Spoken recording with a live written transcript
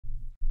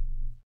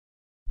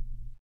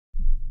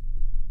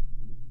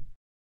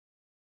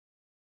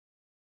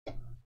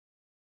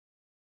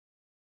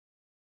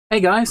Hey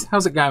guys,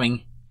 how's it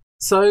going?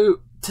 So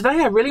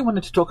today I really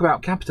wanted to talk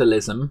about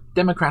capitalism,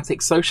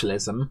 democratic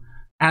socialism,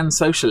 and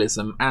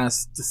socialism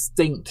as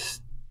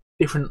distinct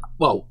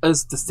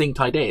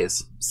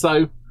ideas.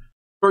 So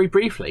very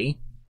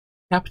briefly,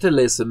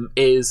 capitalism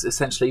is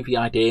essentially the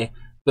idea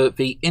that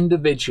the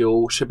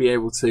individual should be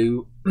able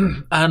to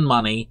earn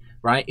money,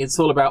 right? It's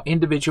all about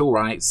individual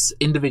rights,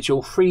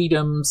 individual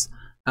freedoms.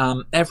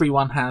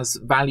 Everyone has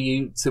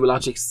value to a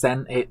large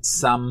extent.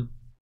 It's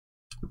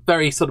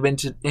very sort of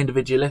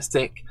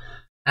individualistic,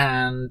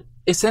 and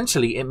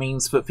essentially it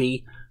means that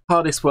the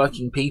hardest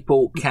working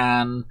people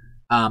can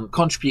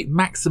contribute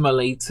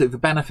maximally to the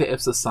benefit of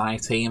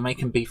society, and they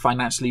can be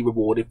financially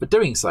rewarded for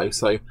doing so.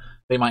 So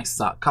they might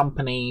start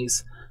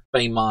companies,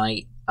 they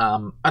might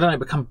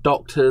become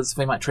doctors,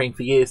 they might train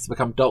for years to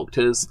become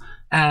doctors,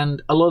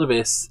 and a lot of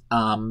this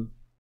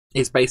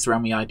is based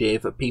around the idea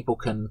that people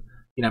can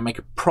make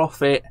a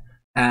profit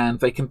and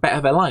they can better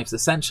their lives,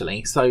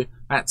 essentially. So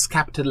that's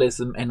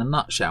capitalism in a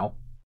nutshell.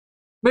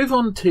 Move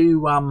on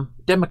to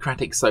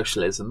democratic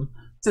socialism.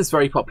 This is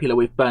very popular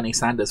with Bernie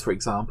Sanders, for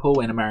example,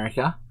 in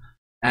America.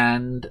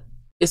 And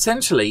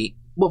essentially,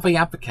 what they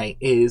advocate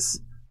is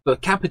for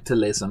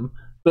capitalism,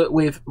 but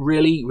with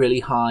really,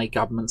 really high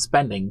government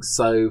spending.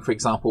 So, for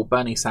example,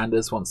 Bernie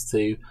Sanders wants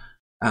to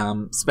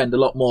spend a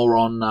lot more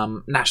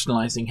on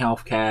nationalising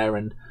healthcare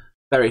and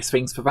various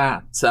things for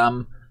that.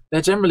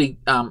 They're generally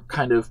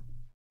kind of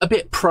a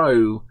bit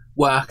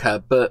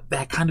pro-worker, but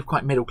they're kind of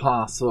quite middle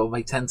class, or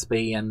they tend to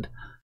be. And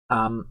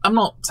I'm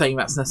not saying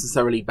that's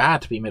necessarily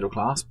bad to be middle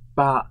class,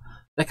 but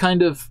they're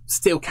kind of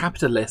still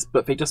capitalist,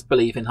 but they just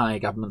believe in higher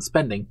government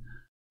spending.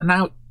 And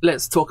now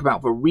let's talk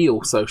about the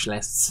real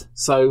socialists.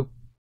 So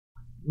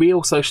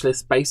real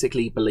socialists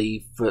basically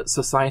believe that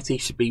society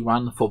should be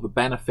run for the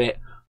benefit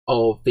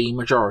of the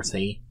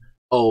majority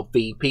of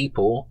the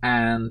people,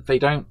 and they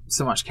don't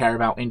so much care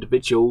about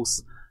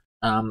individuals.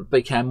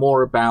 They care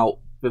more about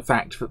the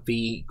fact that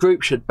the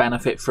group should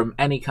benefit from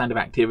any kind of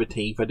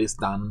activity that is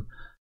done.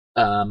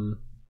 They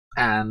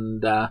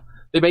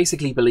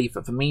basically believe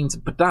that the means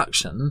of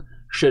production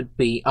should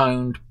be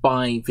owned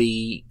by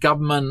the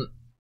government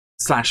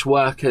 /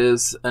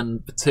 workers,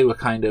 and the two are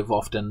kind of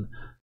often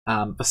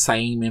the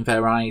same in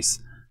their eyes.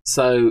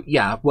 So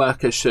yeah,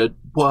 workers should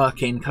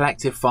work in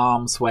collective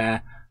farms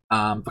where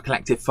the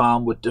collective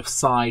farm would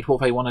decide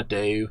what they want to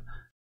do.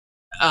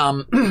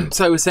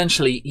 So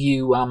essentially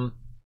you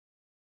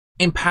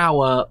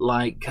empower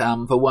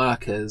the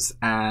workers,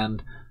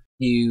 and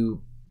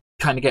you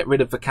kind of get rid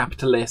of the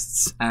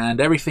capitalists, and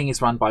everything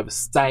is run by the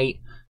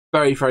state.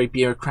 Very, very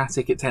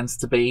bureaucratic it tends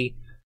to be.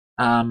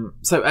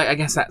 So I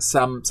guess that's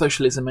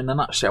socialism in a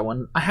nutshell,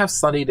 and I have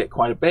studied it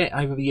quite a bit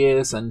over the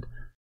years, and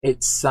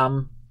it's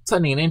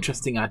certainly an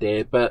interesting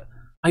idea, but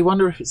I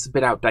wonder if it's a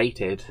bit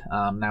outdated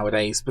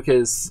nowadays,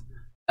 because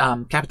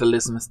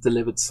capitalism has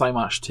delivered so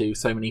much to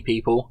so many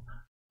people.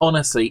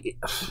 Honestly,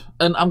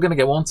 and I'm going to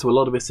go on to a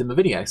lot of this in the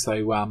video,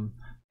 so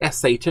yeah,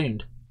 stay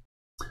tuned.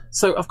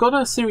 So I've got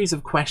a series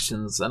of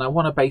questions, and I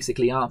want to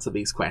basically answer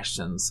these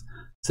questions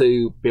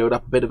to build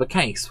up a bit of a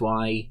case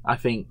why I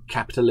think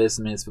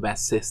capitalism is the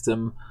best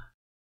system.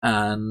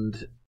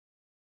 And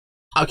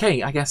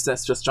okay, I guess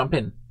let's just jump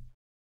in.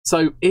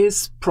 So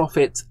is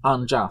profit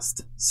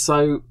unjust?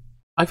 So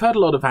I've heard a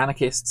lot of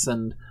anarchists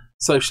and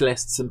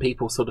socialists and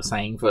people sort of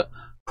saying that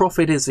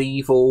profit is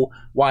evil.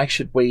 Why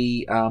should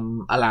we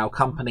allow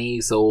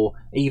companies or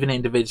even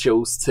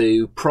individuals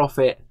to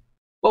profit?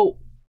 Well,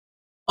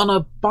 on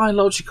a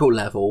biological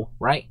level,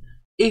 right,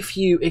 if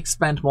you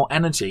expend more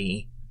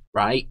energy,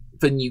 right,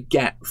 than you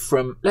get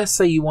from, let's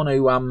say you want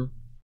to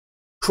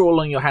crawl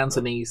on your hands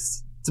and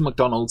knees to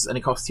McDonald's and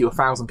it costs you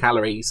 1,000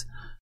 calories,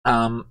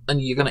 and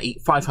you're going to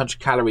eat 500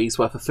 calories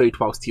worth of food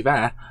whilst you're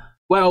there,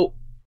 well,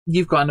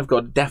 you've kind of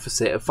got a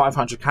deficit of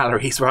 500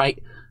 calories, right?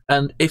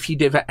 And if you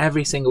do that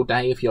every single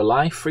day of your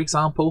life, for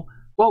example,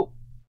 well,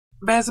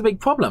 there's a big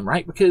problem,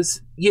 right?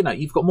 Because,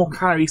 you've got more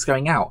calories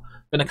going out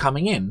than are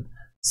coming in.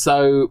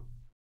 So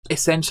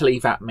essentially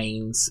that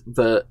means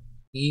that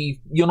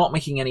you're not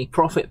making any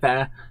profit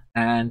there,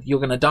 and you're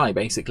going to die,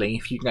 basically,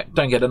 if you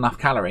don't get enough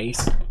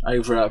calories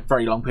over a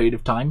very long period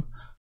of time.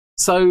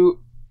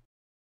 So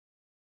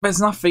there's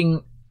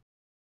nothing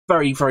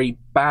very, very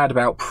bad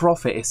about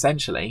profit,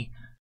 essentially.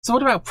 So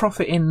what about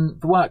profit in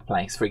the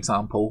workplace, for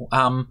example?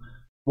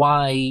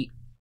 Why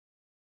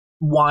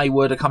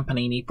would a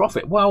company need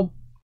profit? Well,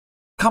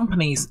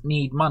 companies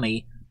need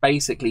money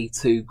basically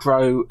to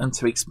grow and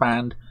to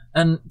expand,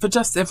 and for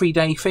just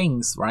everyday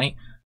things, right?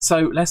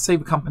 So let's say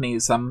the company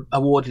is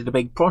awarded a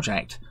big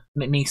project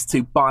and it needs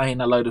to buy in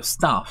a load of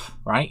stuff,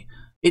 right?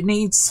 It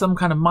needs some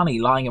kind of money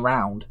lying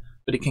around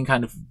that it can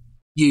kind of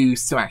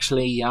use to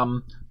actually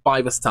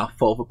buy the stuff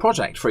for the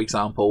project, for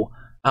example.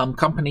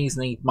 Companies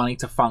need money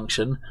to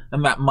function,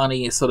 and that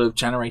money is sort of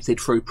generated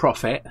through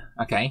profit,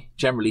 okay,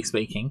 generally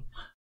speaking.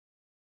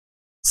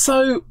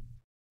 So,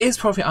 is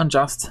profit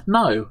unjust?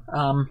 No.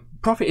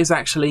 Profit is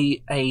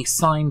actually a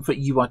sign that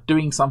you are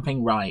doing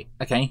something right,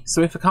 okay?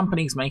 So if a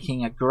company's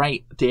making a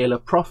great deal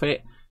of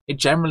profit, it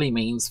generally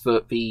means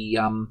that the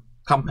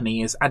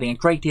company is adding a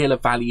great deal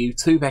of value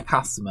to their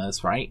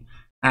customers, right?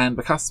 And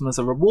the customers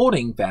are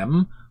rewarding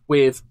them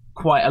with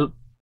quite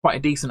a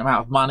decent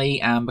amount of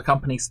money, and the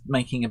company's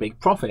making a big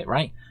profit,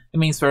 right? It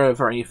means they're a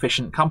very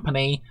efficient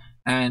company,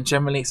 and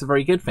generally it's a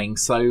very good thing.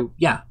 So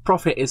yeah,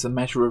 profit is a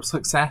measure of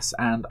success,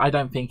 and I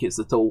don't think it's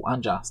at all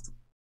unjust.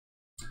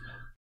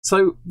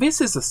 So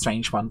this is a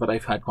strange one that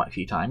I've heard quite a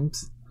few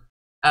times,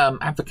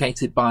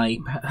 advocated by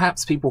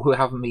perhaps people who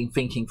haven't been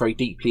thinking very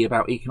deeply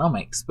about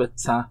economics, but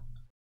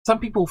some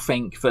people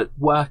think that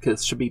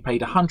workers should be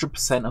paid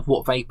 100% of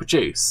what they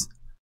produce,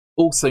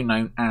 also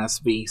known as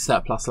the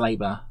surplus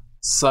labour.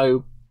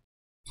 So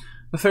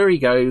the theory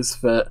goes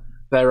that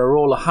there are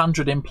all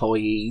 100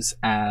 employees,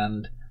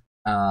 and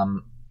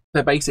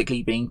they're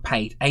basically being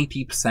paid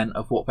 80%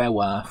 of what they're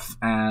worth,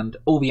 and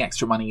all the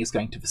extra money is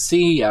going to the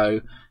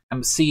CEO,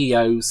 and the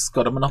CEO's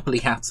got a monopoly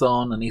hat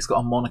on, and he's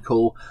got a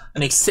monocle,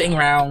 and he's sitting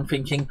around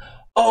thinking,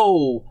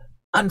 oh,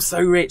 I'm so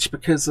rich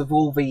because of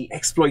all the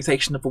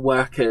exploitation of the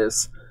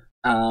workers,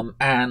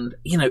 and,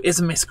 you know,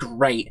 isn't this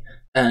great?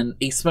 And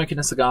he's smoking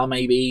a cigar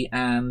maybe,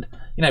 and,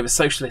 you know, the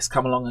socialists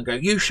come along and go,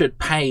 you should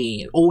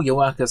pay all your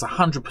workers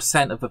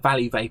 100% of the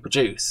value they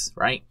produce,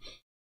 right?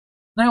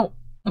 Now,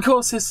 of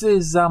course, this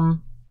is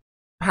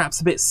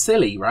perhaps a bit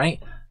silly,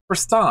 right? For a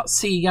start,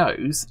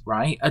 CEOs,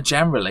 right, are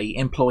generally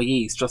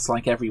employees just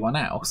like everyone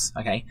else,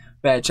 okay?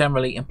 They're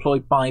generally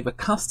employed by the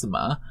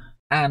customer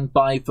and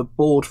by the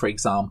board, for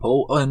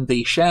example, and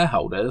the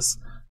shareholders.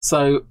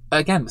 So,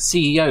 again, the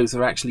CEOs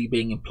are actually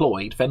being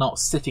employed. They're not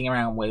sitting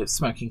around with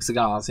smoking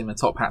cigars in the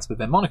top hats with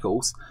their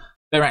monocles.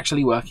 They're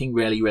actually working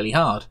really, really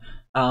hard.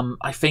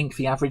 I think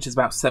the average is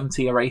about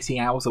 70 or 80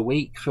 hours a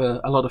week for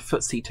a lot of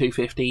FTSE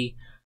 250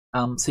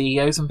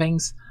 CEOs and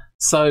things.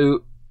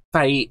 So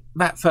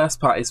that first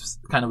part is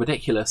kind of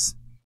ridiculous.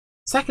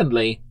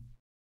 Secondly,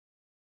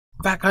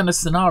 that kind of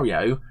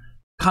scenario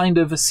kind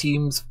of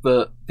assumes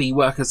that the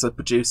workers are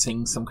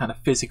producing some kind of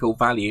physical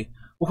value.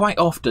 Well, quite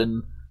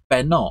often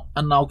they're not,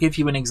 and I'll give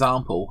you an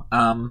example.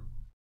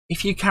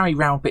 If you carry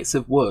around bits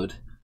of wood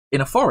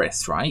in a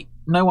forest, right,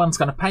 no one's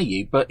going to pay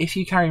you, but if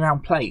you carry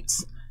around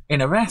plates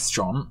in a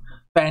restaurant,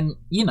 then,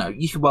 you know,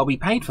 you could well be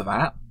paid for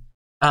that,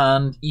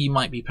 and you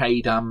might be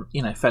paid,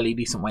 you know, fairly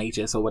decent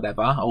wages or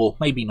whatever, or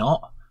maybe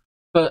not,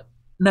 but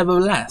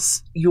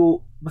nevertheless,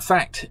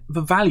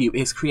 the value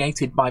is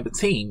created by the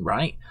team,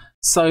 right?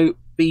 So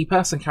the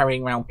person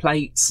carrying around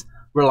plates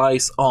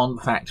relies on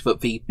the fact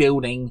that the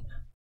building,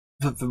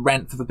 that the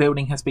rent for the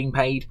building has been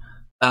paid,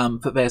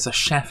 that there's a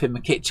chef in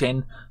the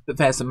kitchen, that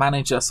there's a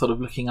manager sort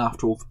of looking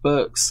after all the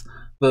books,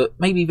 that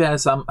maybe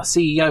there's a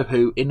CEO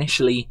who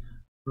initially,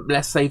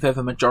 let's say they're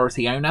the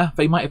majority owner,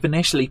 they might have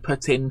initially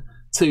put in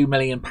 £2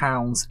 million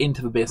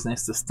into the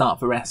business to start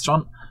the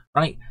restaurant,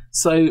 right?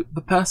 So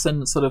the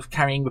person sort of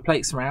carrying the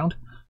plates around,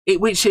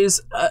 which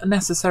is a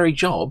necessary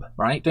job,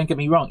 right? Don't get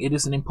me wrong, it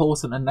is an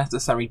important and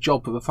necessary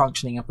job for the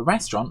functioning of the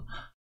restaurant.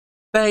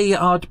 They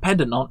are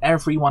dependent on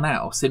everyone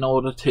else in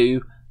order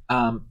to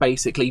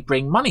basically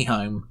bring money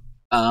home.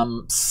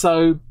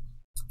 So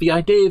the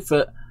idea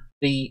that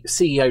the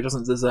CEO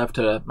doesn't deserve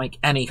to make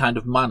any kind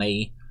of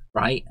money,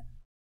 right,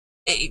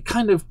 it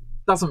kind of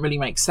doesn't really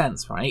make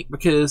sense, right?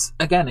 Because,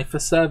 again, if a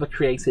server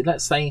created,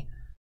 let's say,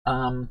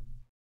 £300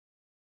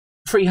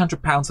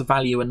 of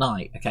value a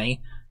night,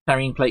 okay,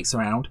 carrying plates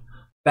around,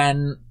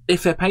 then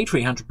if they're paid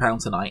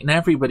 £300 a night and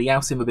everybody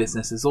else in the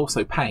business is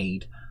also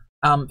paid,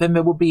 then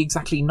there would be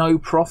exactly no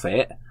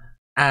profit,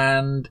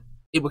 and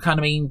it would kind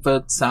of mean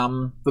that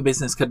the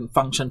business couldn't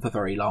function for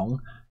very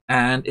long,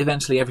 and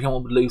eventually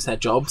everyone would lose their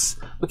jobs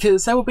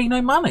because there would be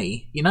no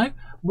money, you know?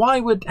 Why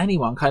would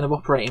anyone kind of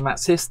operate in that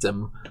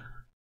system?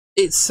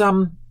 It's,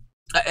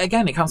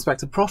 again, it comes back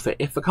to profit.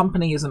 If the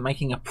company isn't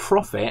making a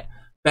profit,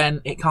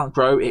 then it can't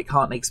grow, it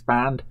can't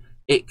expand,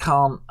 it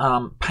can't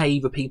pay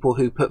the people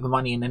who put the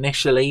money in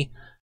initially,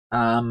 who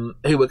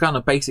are going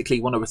to basically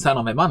want to return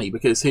on their money,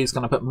 because who's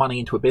going to put money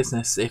into a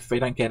business if they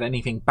don't get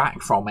anything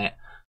back from it?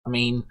 I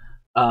mean,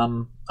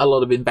 a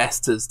lot of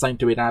investors don't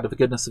do it out of the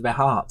goodness of their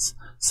hearts.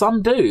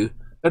 Some do.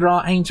 There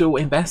are angel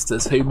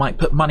investors who might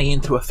put money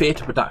into a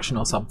theatre production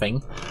or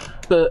something,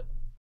 but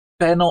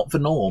they're not the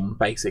norm,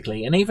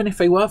 basically. And even if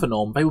they were the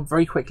norm, they would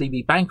very quickly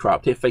be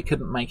bankrupt if they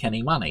couldn't make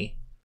any money.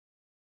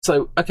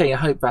 So, okay, I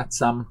hope that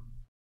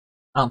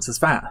answers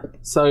that.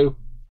 So,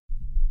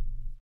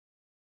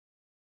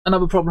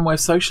 another problem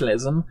with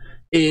socialism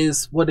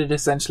is what it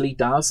essentially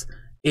does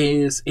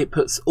is it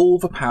puts all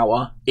the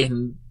power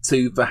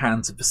into the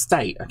hands of the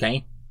state,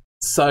 okay?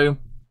 So,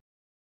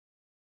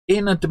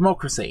 in a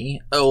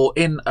democracy, or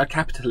in a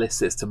capitalist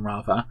system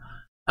rather,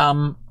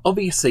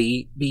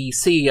 obviously the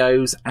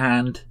CEOs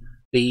and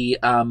the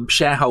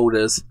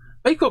shareholders,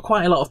 they've got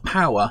quite a lot of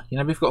power. You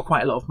know, they've got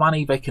quite a lot of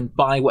money, they can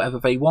buy whatever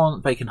they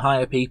want, they can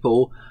hire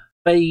people,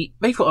 they've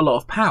got a lot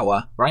of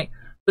power, right?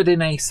 But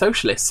in a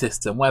socialist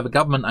system where the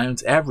government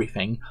owns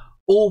everything,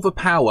 all the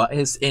power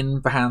is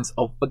in the hands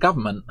of the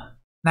government.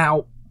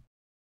 Now,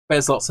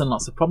 there's lots and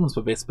lots of problems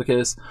with this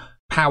because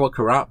power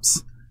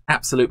corrupts.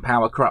 Absolute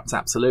power corrupts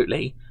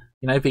absolutely.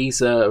 You know, these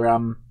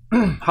are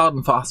hard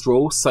and fast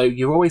rules, so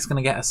you're always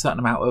going to get a certain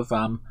amount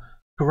of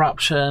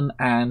corruption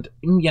and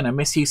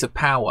misuse of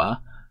power.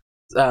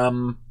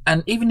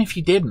 And even if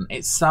you didn't,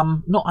 it's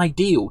not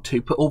ideal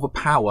to put all the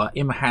power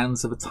in the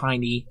hands of a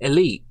tiny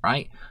elite,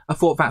 right? I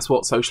thought that's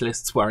what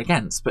socialists were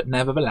against, but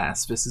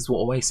nevertheless, this is what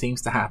always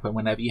seems to happen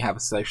whenever you have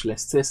a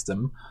socialist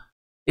system.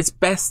 It's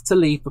best to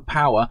leave the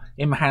power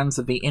in the hands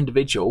of the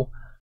individual.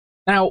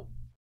 Now,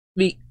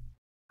 we've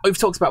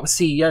talked about the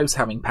CEOs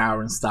having power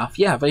and stuff.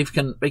 Yeah, they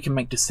can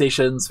make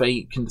decisions.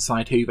 They can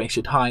decide who they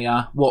should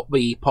hire, what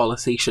the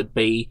policy should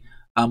be,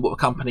 what the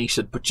company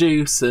should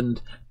produce,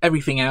 and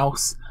everything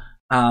else.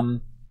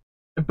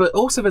 But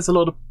also there's a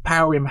lot of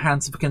power in the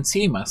hands of the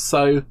consumer.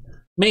 So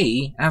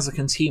me, as a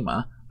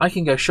consumer, I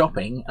can go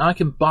shopping and I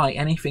can buy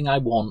anything I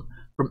want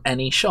from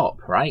any shop,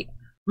 right?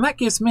 And that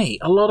gives me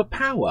a lot of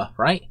power,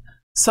 right?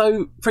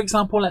 So, for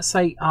example, let's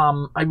say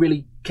I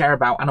really care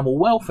about animal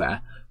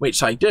welfare,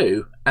 which I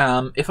do.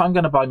 If I'm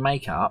going to buy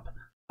makeup,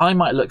 I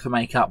might look for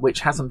makeup which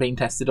hasn't been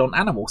tested on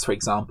animals, for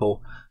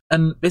example.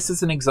 And this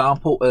is an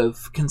example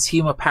of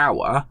consumer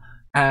power,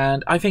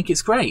 and I think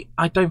it's great.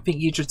 I don't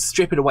think you should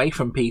strip it away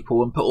from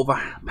people and put all the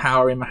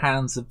power in the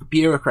hands of the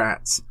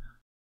bureaucrats.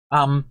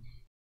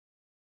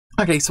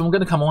 Okay, so I'm going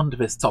to come on to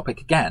this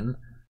topic again,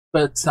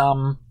 but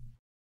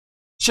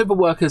should the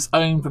workers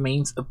own the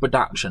means of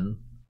production?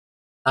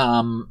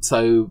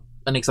 So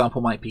an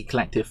example might be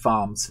collective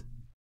farms.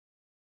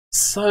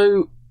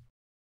 So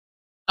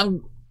I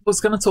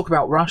was going to talk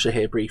about Russia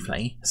here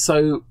briefly.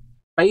 So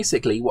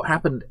basically what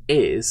happened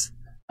is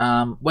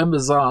when the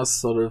Tsars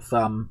sort of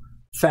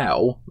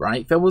fell,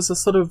 right, there was a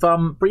sort of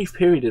brief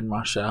period in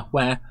Russia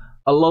where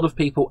a lot of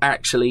people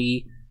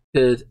actually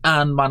could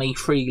earn money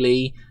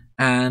freely,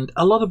 and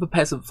a lot of the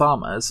peasant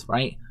farmers,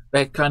 right,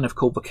 they're kind of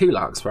called the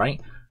kulaks,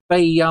 right,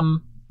 they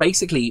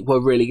basically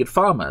were really good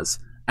farmers,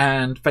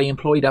 and they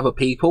employed other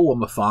people on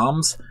the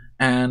farms,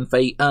 and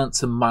they earned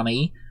some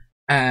money,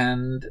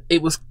 and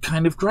it was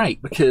kind of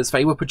great because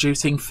they were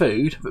producing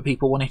food that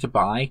people wanted to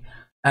buy,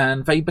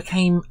 and they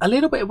became a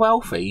little bit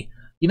wealthy.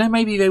 You know,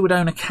 maybe they would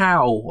own a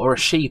cow or a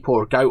sheep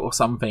or a goat or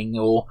something,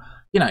 or,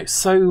 you know,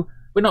 so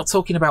we're not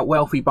talking about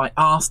wealthy by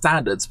our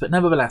standards, but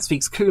nevertheless,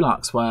 these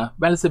kulaks were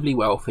relatively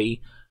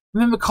wealthy.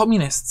 And then the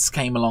communists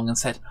came along and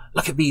said,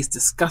 look at these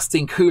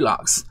disgusting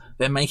kulaks,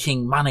 they're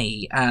making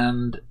money,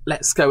 and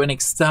let's go and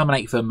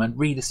exterminate them and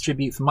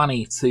redistribute the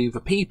money to the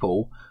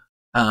people,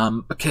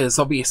 because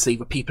obviously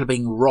the people are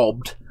being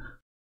robbed.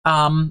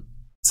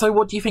 So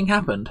what do you think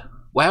happened?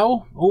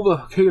 Well, all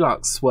the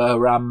kulaks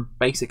were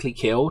basically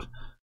killed.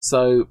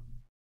 So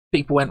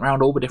people went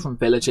around all the different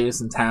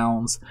villages and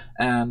towns,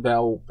 and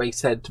they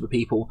said to the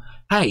people,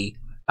 hey,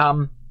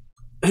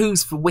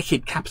 who's the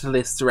wicked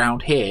capitalists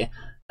around here?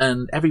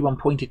 And everyone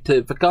pointed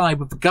to the guy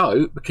with the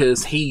goat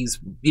because he's,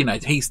 you know,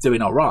 he's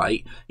doing all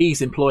right.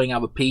 He's employing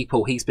other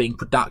people. He's being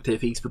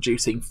productive. He's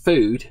producing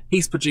food.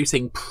 He's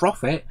producing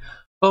profit.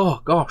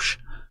 Oh, gosh.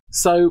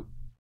 So,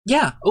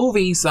 yeah, all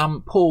these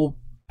poor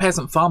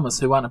peasant farmers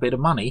who earn a bit of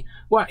money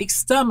were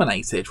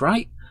exterminated,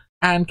 right?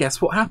 And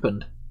guess what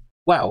happened?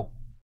 Well,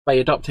 they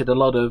adopted a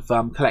lot of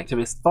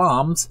collectivist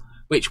farms,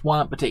 which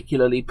weren't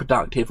particularly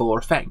productive or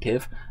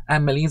effective,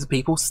 and millions of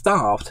people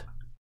starved.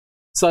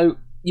 So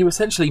you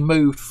essentially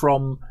moved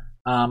from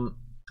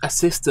a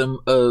system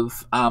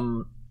of,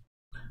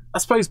 I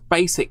suppose,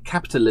 basic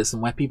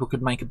capitalism, where people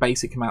could make a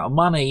basic amount of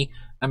money,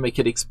 and they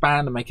could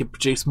expand and they could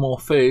produce more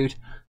food,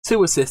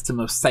 to a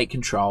system of state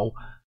control,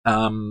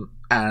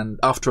 and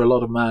after a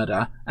lot of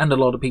murder, and a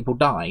lot of people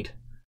died.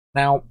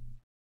 Now,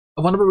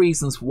 one of the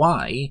reasons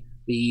why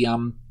the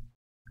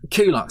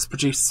kulaks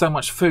produced so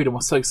much food and were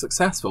so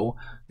successful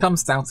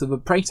comes down to the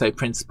Pareto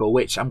principle,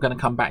 which I'm going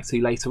to come back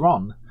to later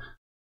on.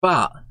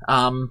 But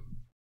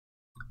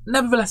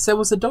nevertheless, there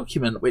was a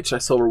document which I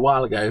saw a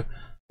while ago,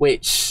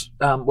 which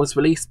was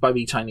released by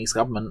the Chinese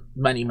government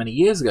many, many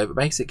years ago, that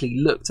basically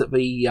looked at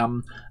the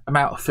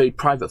amount of food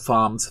private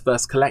farms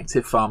versus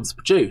collective farms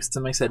produced,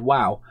 and they said,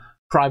 wow,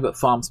 private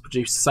farms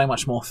produce so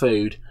much more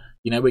food,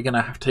 you know, we're going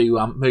to have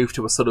to move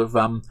to a sort of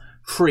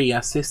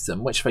freer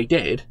system, which they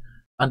did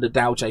under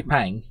Dao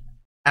Jinping,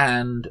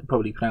 and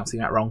probably pronouncing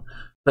that wrong,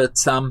 but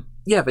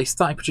yeah, they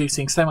started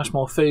producing so much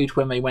more food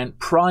when they went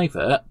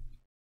private,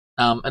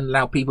 and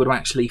allowed people to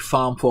actually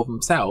farm for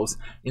themselves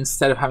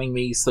instead of having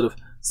these sort of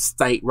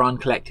state-run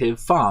collective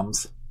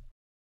farms.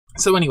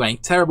 So anyway,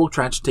 terrible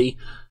tragedy.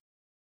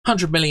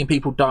 100 million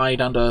people died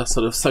under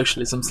sort of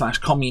socialism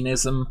 /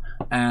 communism,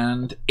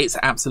 and it's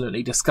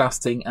absolutely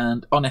disgusting.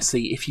 And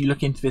honestly, if you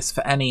look into this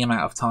for any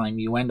amount of time,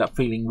 you end up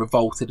feeling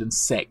revolted and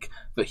sick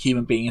that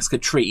human beings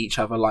could treat each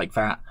other like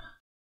that.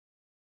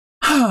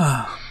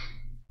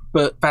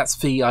 But that's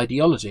the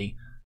ideology.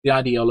 The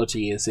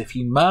ideology is if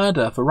you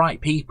murder the right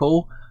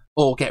people,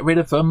 or get rid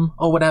of them,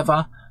 or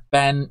whatever,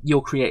 then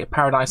you'll create a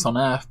paradise on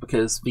earth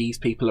because these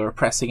people are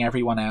oppressing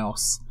everyone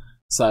else.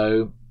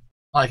 So,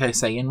 like I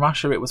say, in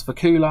Russia it was the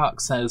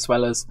kulaks, as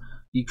well as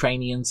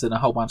Ukrainians and a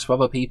whole bunch of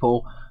other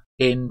people.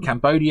 In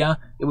Cambodia,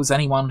 it was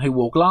anyone who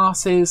wore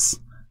glasses,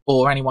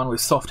 or anyone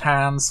with soft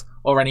hands,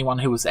 or anyone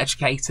who was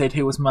educated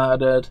who was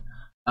murdered.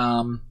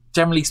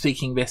 generally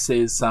speaking, this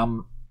is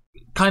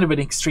kind of an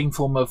extreme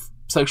form of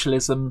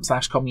socialism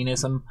 /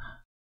 communism.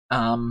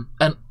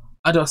 And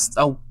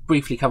I'll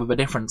briefly cover the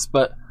difference,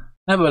 but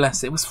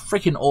nevertheless, it was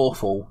freaking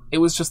awful. It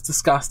was just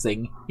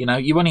disgusting. You know,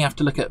 you only have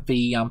to look at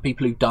the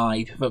people who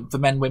died, the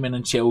men, women,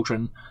 and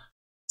children,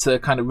 to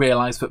kind of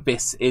realise that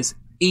this is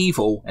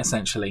evil,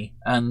 essentially.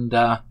 And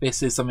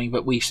this is something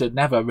that we should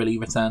never really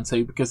return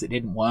to because it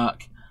didn't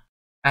work.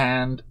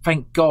 And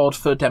thank God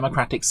for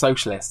democratic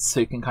socialists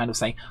who can kind of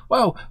say,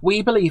 well,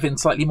 we believe in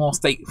slightly more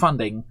state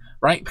funding,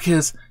 right?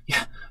 Because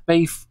yeah,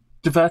 they've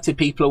diverted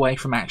people away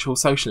from actual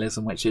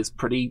socialism, which is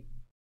pretty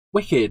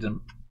wicked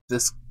and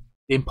just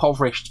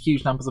impoverished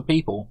huge numbers of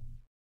people.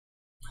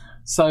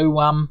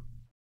 So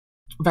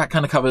that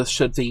kind of covers,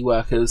 should the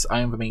workers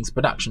own the means of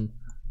production?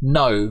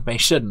 No, they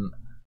shouldn't.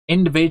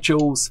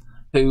 Individuals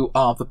who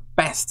are the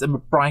best and the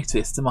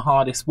brightest and the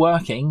hardest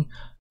working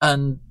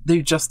and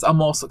who just are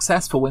more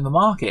successful in the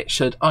market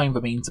should own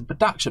the means of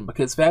production,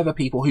 because they're the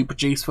people who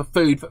produce the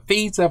food that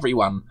feeds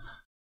everyone.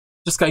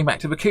 Just going back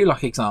to the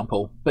Kulak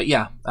example. But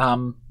yeah,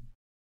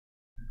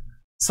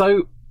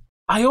 so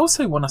I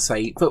also want to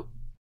say that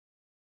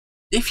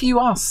if you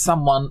ask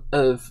someone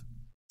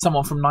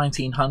from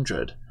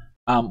 1900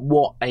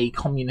 what a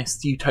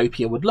communist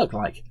utopia would look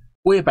like,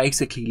 we're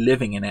basically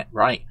living in it,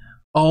 right?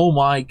 Oh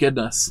my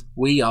goodness,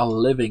 we are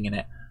living in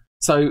it.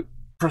 So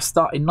for a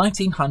start, in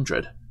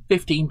 1900,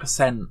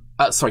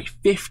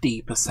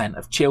 50%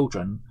 of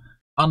children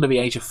under the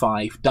age of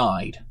 5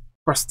 died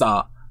for a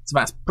start. So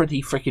that's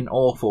pretty freaking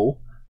awful,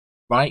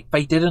 right?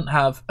 They didn't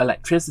have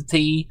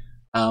electricity.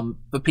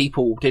 The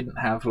people didn't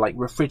have like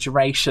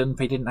refrigeration.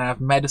 They didn't have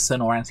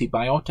medicine or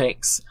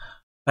antibiotics.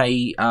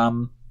 They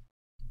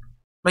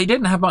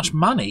didn't have much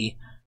money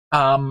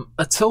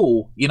at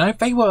all. You know,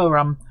 they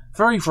were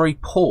very, very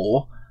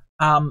poor.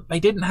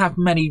 They didn't have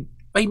many.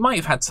 They might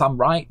have had some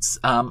rights,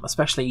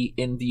 especially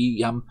in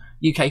the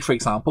UK, for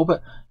example.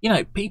 But you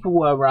know, people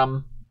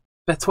were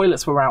their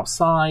toilets were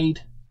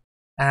outside,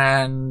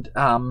 and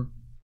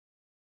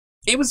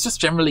it was just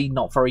generally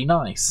not very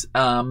nice.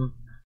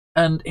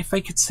 And if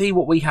they could see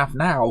what we have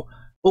now,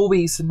 all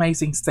these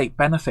amazing state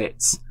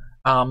benefits,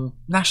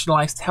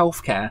 nationalised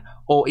healthcare,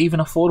 or even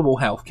affordable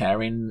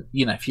healthcare in,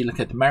 you know, if you look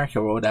at America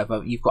or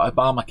whatever, you've got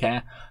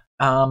Obamacare.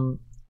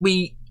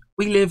 We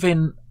live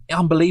in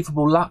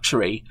unbelievable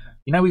luxury.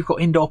 You know, we've got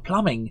indoor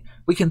plumbing.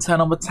 We can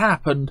turn on the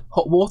tap and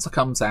hot water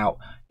comes out.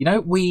 You know,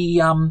 we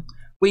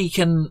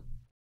can.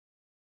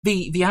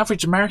 The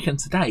average American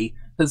today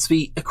has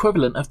the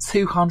equivalent of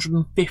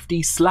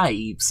 250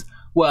 slaves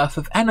worth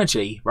of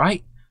energy,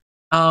 right?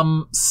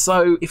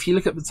 So if you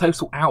look at the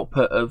total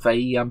output of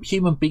a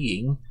human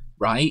being,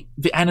 right,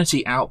 the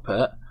energy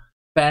output,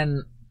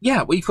 then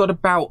yeah, we've got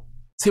about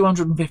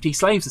 250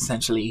 slaves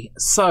essentially.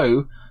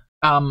 So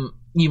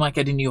you might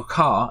get in your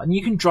car and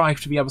you can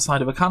drive to the other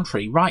side of the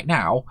country right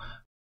now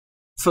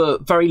for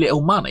very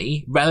little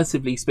money,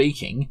 relatively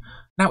speaking.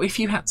 Now, if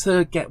you had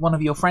to get one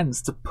of your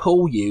friends to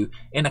pull you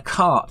in a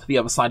cart to the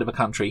other side of the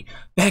country,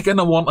 they're going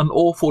to want an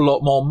awful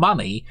lot more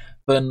money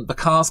than the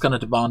car's going to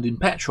demand in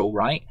petrol,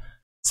 right?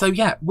 So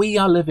yeah, we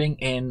are living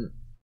in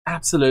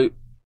absolute,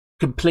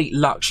 complete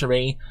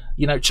luxury.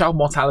 You know, child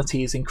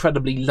mortality is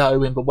incredibly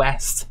low in the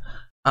West.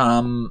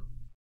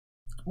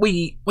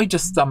 We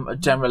just are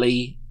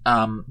generally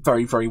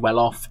very, very well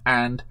off,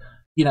 and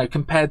you know,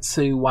 compared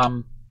to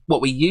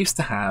what we used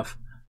to have,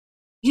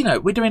 you know,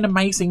 we're doing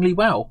amazingly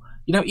well.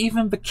 You know,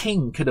 even the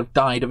king could have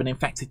died of an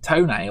infected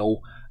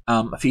toenail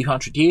a few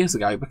hundred years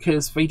ago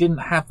because they didn't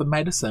have the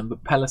medicine, the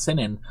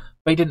penicillin.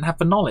 They didn't have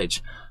the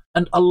knowledge.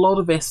 And a lot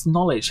of this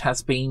knowledge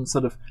has been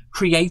sort of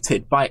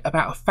created by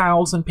about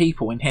 1,000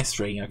 people in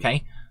history,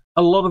 okay?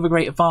 A lot of the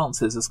great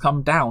advances has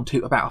come down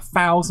to about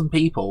 1,000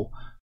 people,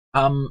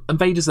 and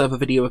they deserve a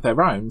video of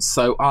their own,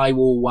 so I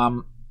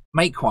will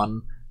make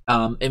one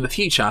in the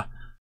future.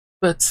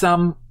 But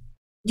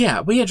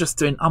yeah, we are just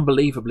doing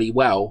unbelievably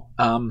well,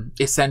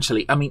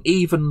 essentially. I mean,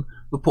 even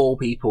the poor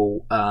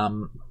people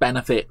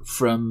benefit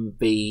from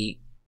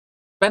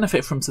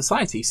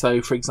society.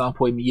 So, for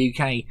example, in the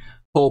UK,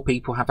 poor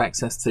people have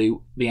access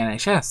to the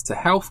NHS, to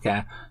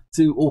healthcare,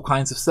 to all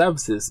kinds of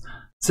services,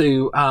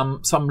 to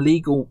some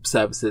legal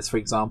services, for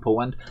example.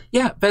 And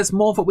yeah, there's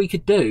more that we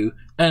could do.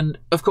 And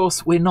of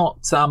course, we're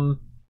not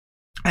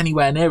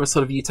anywhere near a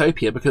sort of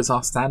utopia because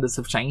our standards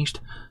have changed.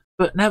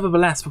 But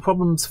nevertheless, the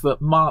problems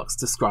that Marx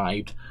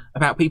described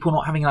about people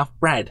not having enough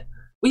bread,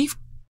 we've,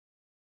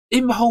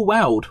 in the whole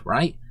world,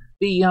 right?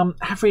 The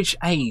average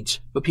age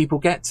that people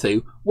get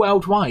to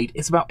worldwide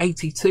is about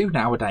 82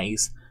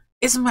 nowadays.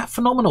 Isn't that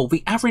phenomenal?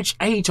 The average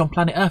age on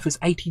planet Earth is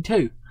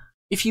 82.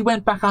 If you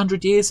went back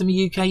 100 years in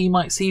the UK, you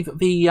might see that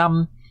the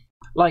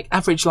like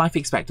average life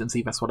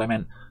expectancy, that's what I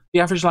meant. The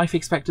average life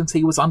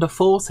expectancy was under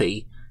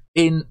 40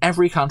 in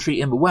every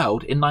country in the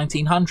world in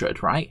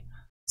 1900, right?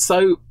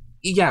 So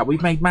yeah,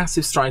 we've made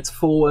massive strides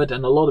forward,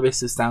 and a lot of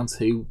this is down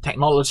to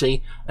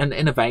technology and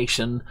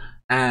innovation,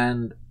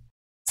 and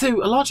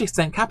to a large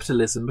extent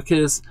capitalism,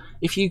 because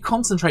if you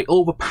concentrate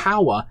all the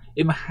power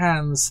in the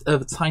hands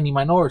of a tiny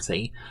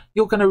minority,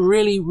 you're going to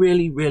really,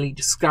 really, really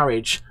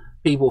discourage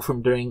people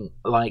from doing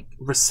like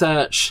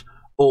research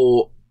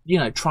or, you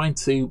know, trying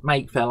to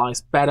make their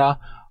lives better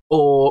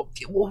or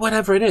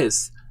whatever it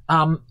is.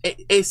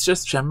 It's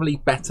just generally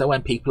better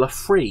when people are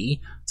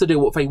free to do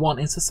what they want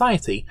in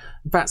society.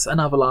 That's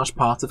another large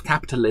part of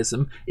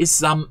capitalism,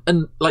 is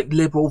and like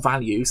liberal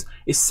values,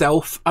 is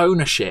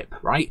self-ownership,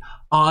 right?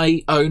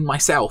 I own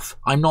myself.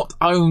 I'm not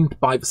owned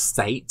by the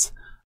state.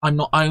 I'm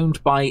not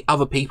owned by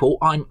other people.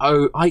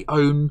 I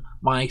own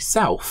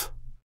myself,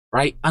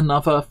 right?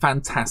 Another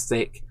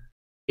fantastic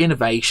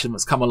innovation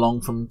that's come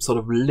along from sort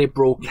of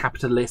liberal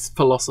capitalist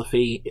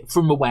philosophy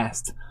from the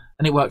West,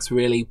 and it works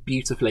really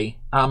beautifully.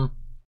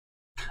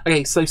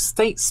 Okay, so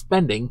state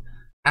spending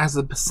as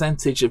a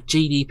percentage of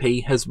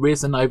GDP has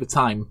risen over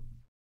time.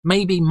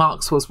 Maybe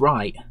Marx was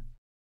right.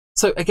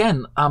 So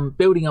again,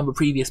 building on the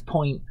previous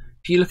point,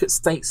 if you look at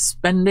state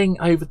spending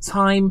over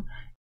time,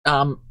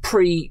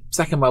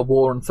 pre-Second World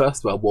War and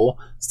First World War,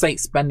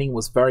 state spending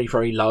was very,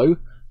 very low.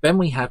 Then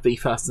we had the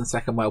First and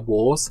Second World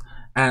Wars,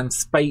 and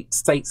state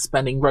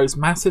spending rose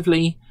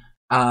massively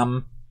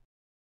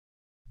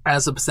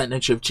as a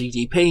percentage of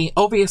GDP,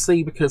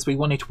 obviously because we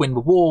wanted to win the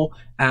war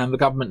and the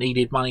government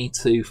needed money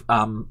to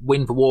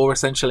win the war,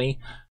 essentially.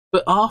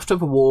 But after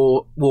the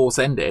wars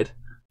ended,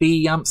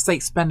 the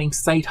state spending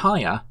stayed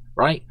higher,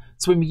 right?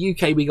 So in the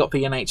UK we got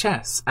the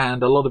NHS,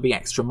 and a lot of the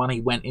extra money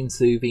went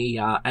into the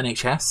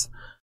NHS.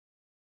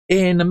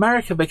 In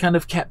America they kind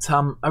of kept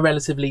a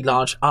relatively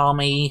large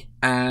army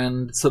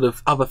and sort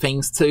of other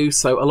things too,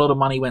 so a lot of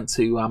money went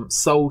to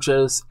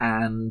soldiers,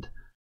 and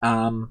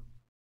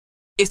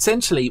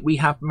essentially we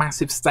have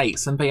massive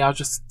states and they are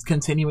just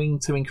continuing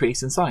to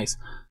increase in size.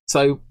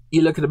 So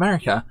you look at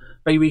America,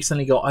 they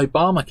recently got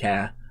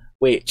Obamacare,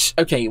 which,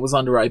 okay, it was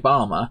under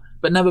Obama,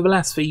 but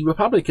nevertheless the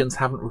Republicans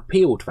haven't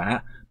repealed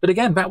that. But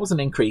again, that was an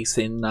increase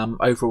in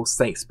overall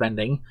state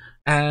spending.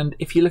 And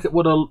if you look at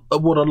what a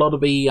lot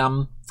of the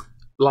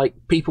like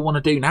people want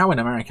to do now in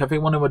America, they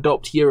want to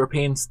adopt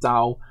European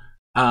style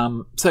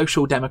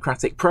social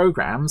democratic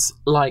programs,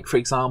 like for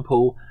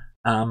example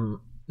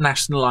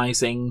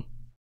nationalizing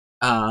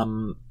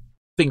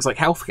things like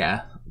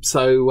healthcare.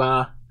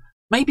 So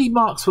maybe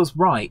Marx was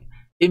right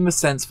in the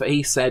sense that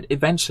he said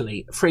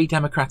eventually free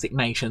democratic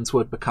nations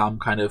would become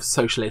kind of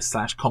socialist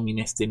 /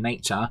 communist in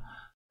nature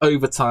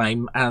over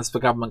time, as the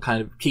government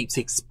kind of keeps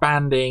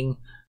expanding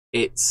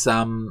its the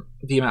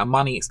amount of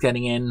money it's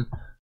getting in.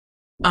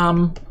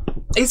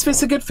 Is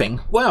this a good thing?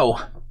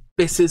 Well,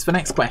 this is the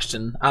next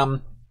question.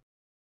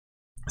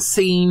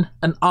 Seen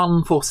and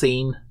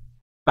unforeseen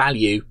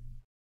value,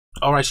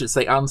 or I should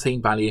say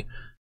unseen value.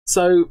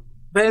 So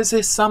there's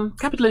this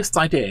capitalist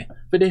idea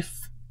that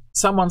if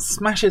someone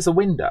smashes a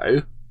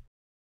window,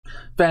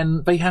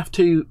 then they have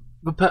to,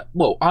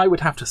 well, I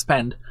would have to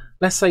spend,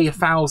 let's say,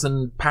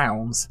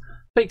 £1,000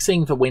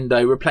 fixing the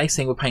window,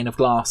 replacing the pane of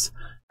glass,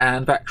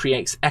 and that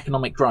creates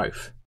economic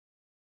growth.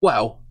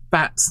 Well,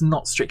 that's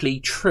not strictly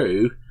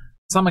true.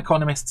 Some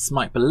economists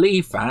might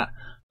believe that,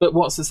 but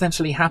what's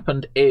essentially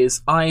happened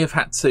is I have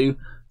had to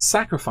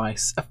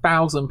sacrifice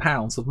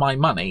 £1,000 of my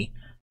money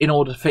in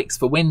order to fix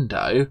the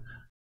window.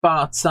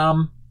 But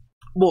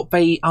what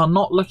they are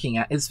not looking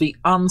at is the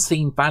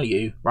unseen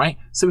value, right?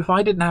 So if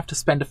I didn't have to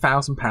spend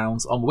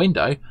 £1,000 on the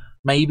window,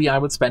 maybe I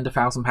would spend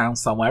 £1,000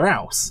 somewhere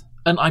else.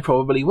 And I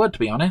probably would, to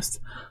be honest.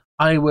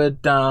 I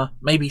would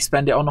maybe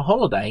spend it on a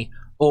holiday,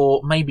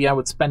 or maybe I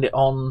would spend it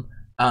on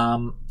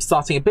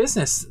starting a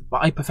business,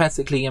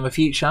 hypothetically, in the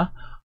future,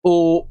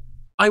 or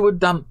I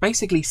would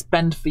basically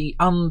spend the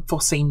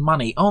unforeseen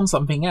money on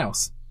something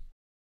else.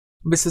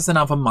 This is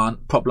another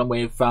problem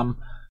with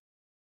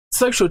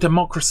social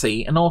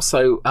democracy, and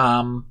also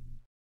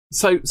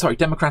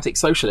democratic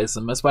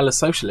socialism as well as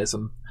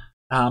socialism.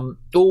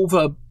 All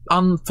the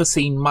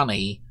unforeseen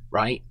money,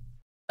 right?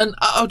 And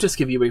I'll just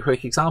give you a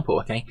quick example,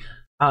 okay?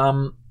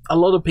 A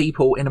lot of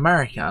people in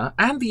America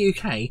and the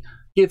UK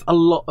give a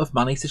lot of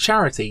money to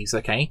charities,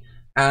 okay?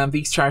 And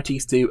these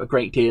charities do a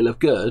great deal of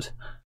good,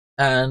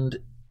 and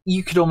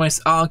you could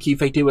almost argue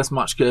they do as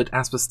much good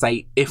as the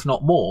state, if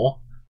not more.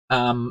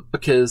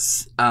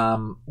 Because,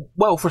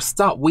 well, for a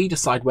start, we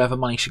decide where the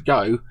money should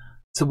go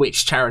to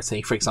which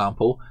charity, for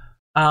example.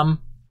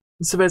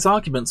 So there's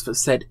arguments that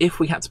said if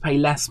we had to pay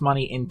less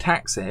money in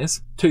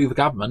taxes to the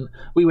government,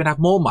 we would have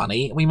more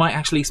money. We might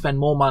actually spend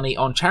more money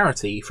on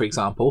charity, for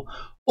example,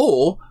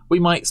 or we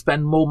might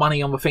spend more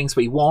money on the things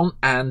we want,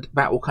 and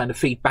that will kind of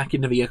feed back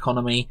into the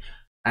economy,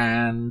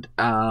 and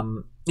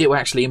it will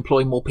actually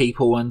employ more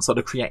people and sort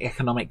of create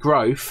economic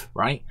growth,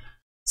 right?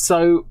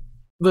 So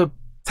the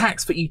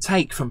tax that you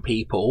take from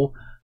people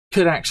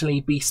could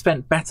actually be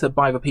spent better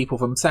by the people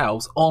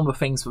themselves on the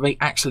things that they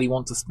actually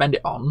want to spend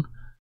it on.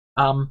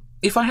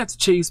 If I had to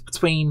choose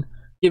between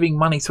giving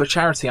money to a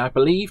charity I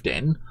believed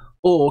in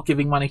or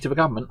giving money to the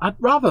government, I'd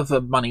rather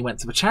the money went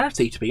to the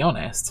charity, to be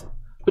honest.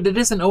 But it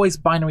isn't always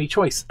a binary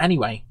choice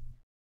anyway.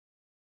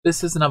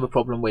 This is another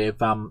problem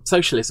with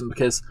socialism,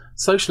 because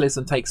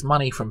socialism takes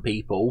money from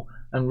people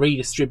and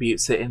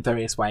redistributes it in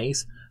various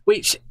ways,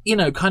 which, you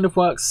know, kind of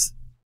works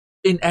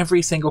in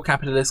every single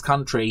capitalist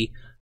country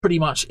pretty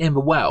much in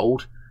the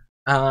world.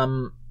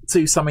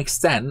 to some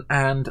extent,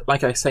 and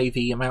like I say,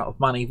 the amount of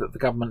money that the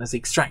government is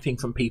extracting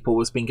from people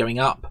has been going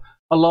up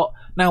a lot.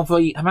 Now,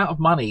 the amount of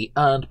money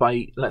earned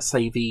by, let's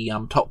say, the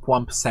top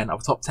 1% or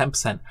the top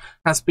 10%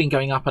 has been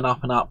going up and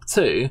up and up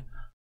too,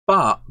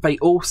 but they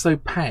also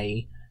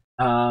pay,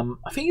 I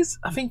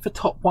think the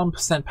top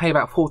 1% pay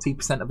about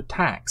 40% of the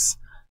tax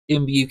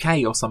in the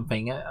UK or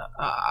something.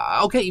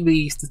 I'll get you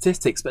the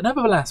statistics, but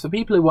nevertheless, the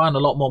people who earn a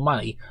lot more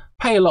money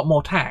pay a lot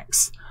more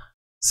tax.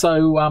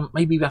 So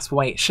maybe that's the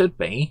way it should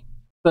be,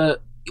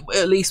 but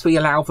at least we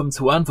allow them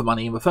to earn the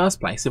money in the first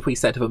place. If we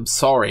said to them,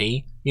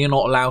 sorry, you're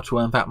not allowed to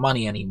earn that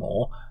money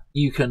anymore,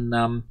 you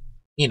can,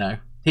 you know,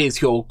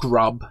 here's your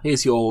grub,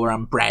 here's your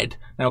bread,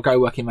 now go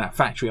work in that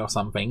factory or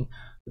something,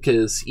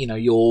 because, you know,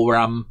 your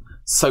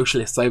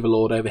socialist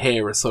overlord over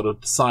here has sort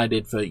of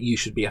decided that you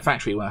should be a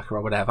factory worker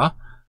or whatever.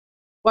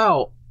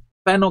 Well,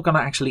 they're not going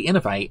to actually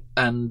innovate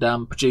and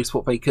produce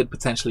what they could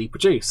potentially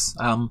produce.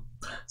 So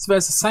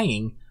there's a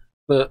saying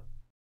that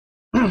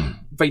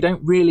they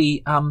don't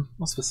really,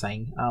 what's the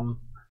saying?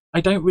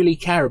 I don't really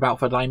care about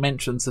the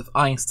dimensions of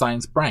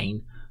Einstein's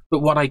brain, but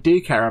what I do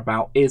care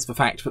about is the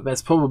fact that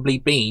there's probably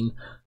been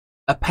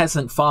a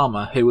peasant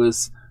farmer who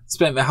has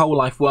spent their whole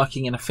life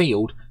working in a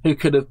field who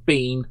could have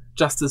been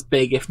just as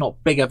big, if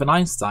not bigger, than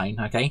Einstein,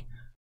 okay?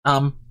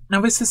 Now,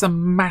 this is a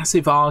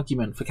massive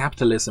argument for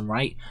capitalism,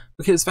 right?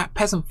 Because that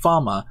peasant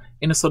farmer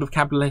in a sort of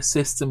capitalist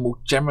system will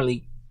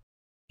generally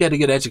get a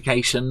good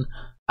education,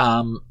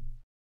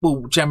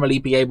 will generally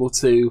be able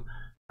to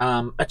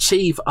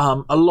achieve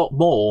a lot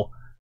more.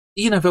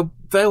 You know,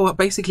 they'll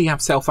basically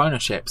have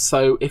self-ownership.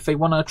 So if they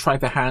want to try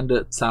their hand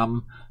at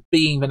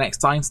being the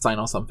next Einstein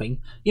or something,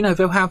 you know,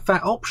 they'll have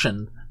that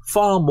option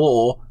far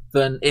more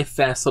than if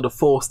they're sort of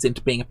forced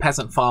into being a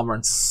peasant farmer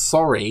and,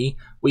 sorry,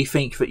 we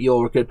think that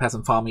you're a good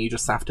peasant farmer, you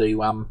just have to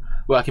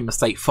work in the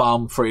state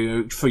farm for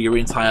your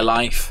entire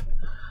life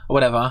or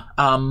whatever.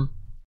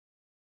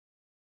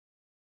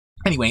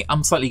 Anyway,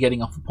 I'm slightly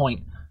getting off the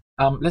point.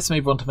 Let's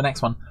move on to the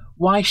next one.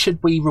 Why should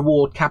we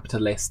reward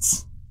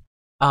capitalists?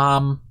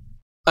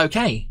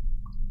 Okay,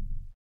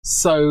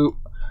 so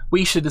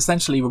we should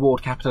essentially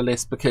reward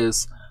capitalists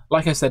because,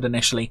 like I said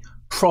initially,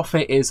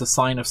 profit is a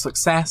sign of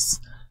success,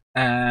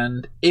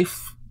 and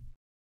if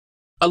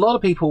a lot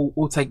of people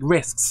will take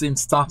risks in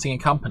starting a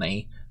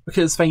company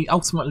because they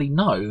ultimately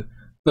know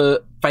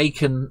that they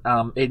can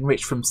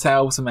enrich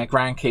themselves and their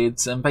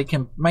grandkids, and they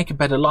can make a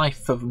better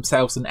life for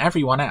themselves and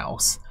everyone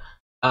else,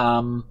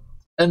 and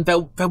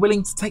they're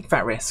willing to take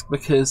that risk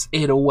because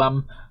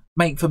it'll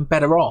make them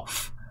better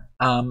off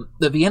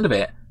at the end of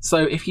it. So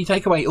if you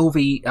take away all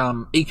the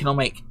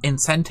economic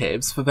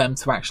incentives for them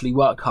to actually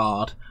work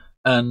hard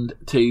and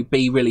to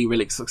be really,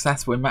 really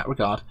successful in that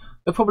regard,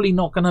 they're probably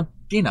not going to,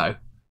 you know,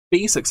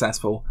 be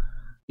successful.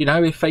 You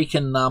know, if they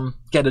can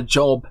get a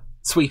job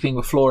sweeping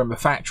the floor in the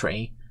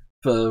factory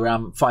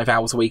for 5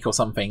 hours a week or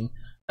something,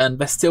 and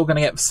they're still going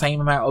to get the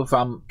same amount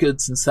of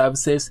goods and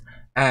services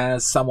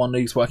as someone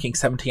who's working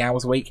 70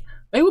 hours a week,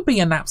 they would be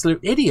an absolute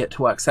idiot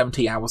to work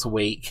 70 hours a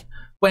week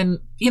when,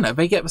 you know,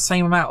 they get the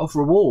same amount of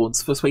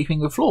rewards for sweeping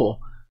the floor.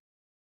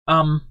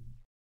 And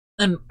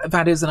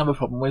that is another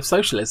problem with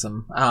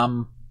socialism.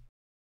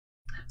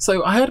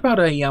 So I heard about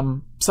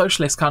a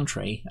socialist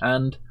country,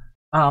 and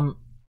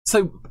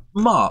so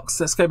Marx,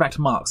 let's go back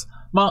to Marx.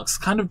 Marx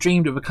kind of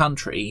dreamed of a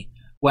country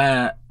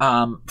where,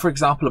 for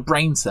example, a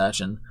brain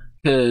surgeon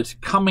could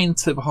come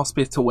into the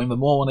hospital in the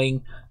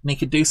morning and he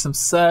could do some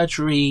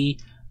surgery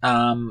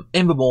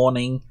in the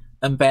morning,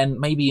 and then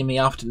maybe in the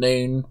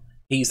afternoon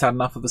he's had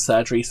enough of the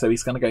surgery, so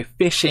he's going to go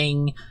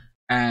fishing,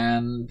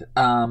 and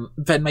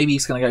then maybe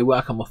he's going to go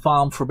work on the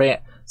farm for a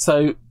bit.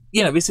 So,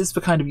 you know, this is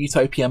the kind of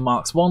utopia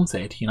Marx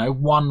wanted, you know,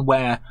 one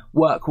where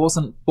work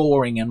wasn't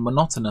boring and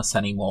monotonous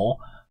anymore,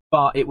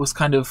 but it was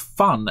kind of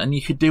fun, and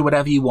you could do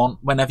whatever you want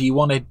whenever you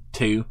wanted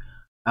to,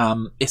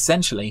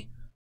 essentially.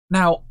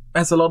 Now,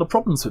 there's a lot of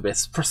problems with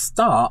this. For a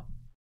start,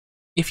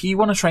 if you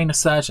want to train a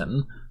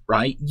surgeon,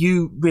 right,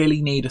 you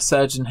really need a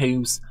surgeon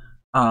who's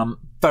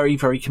very,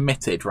 very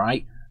committed,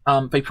 right?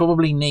 They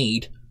probably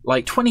need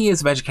like 20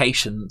 years of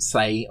education,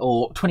 say,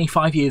 or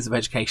 25 years of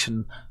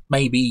education,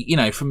 maybe, you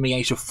know, from the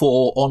age of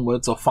 4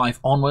 onwards or 5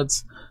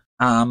 onwards.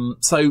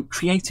 So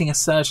creating a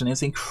surgeon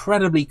is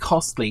incredibly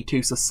costly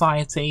to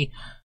society.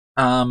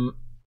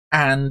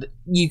 And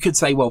you could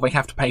say, well, they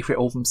have to pay for it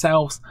all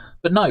themselves.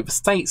 But no, the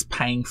state's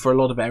paying for a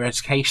lot of their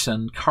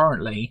education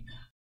currently.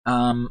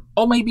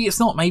 Or maybe it's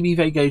not. Maybe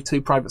they go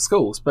to private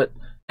schools. But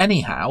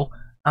anyhow,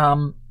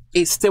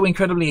 it's still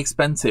incredibly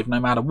expensive no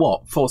matter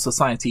what for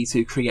society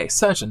to create a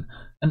surgeon.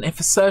 And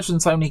if a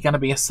surgeon's only going to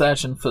be a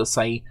surgeon for,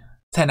 say,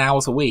 10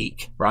 hours a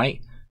week,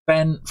 right,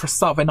 then for a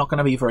start they're not going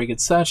to be a very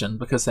good surgeon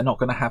because they're not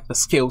going to have the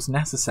skills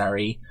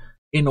necessary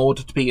in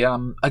order to be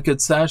a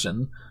good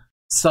surgeon.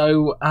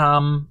 So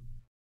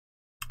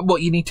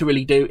what you need to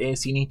really do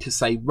is you need to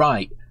say,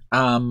 right,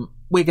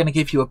 we're going to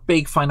give you a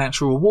big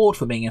financial reward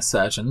for being a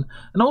surgeon,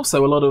 and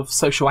also a lot of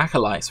social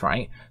acolytes,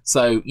 right?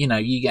 So, you know,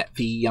 you get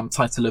the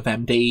title of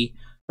MD,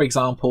 for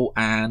example,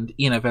 and,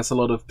 you know, there's a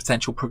lot of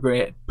potential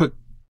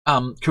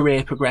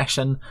career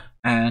progression,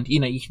 and you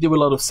can do a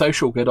lot of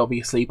social good,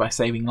 obviously, by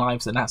saving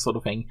lives and that sort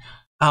of thing.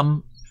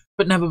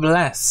 But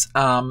nevertheless,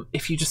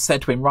 if you just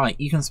said to him, right,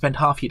 you can spend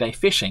half your day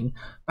fishing,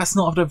 that's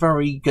not a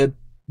very good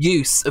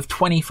use of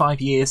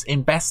 25 years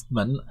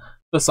investment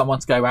for someone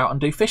to go out and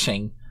do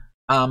fishing.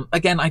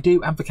 Again, I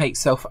do advocate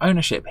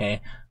self-ownership here,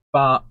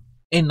 but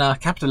in a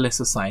capitalist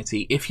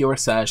society, if you're a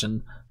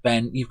surgeon,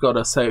 then you've got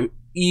to, so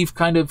you've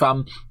kind of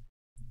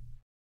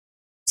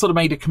sort of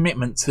made a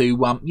commitment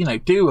to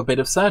do a bit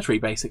of surgery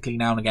basically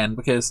now and again,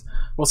 because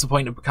what's the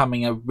point of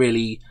becoming a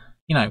really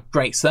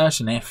great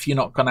surgeon if you're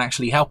not going to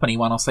actually help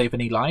anyone or save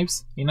any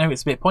lives?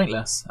 It's a bit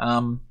pointless.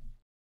 Or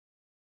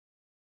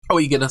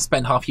you're going to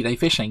spend half your day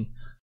fishing.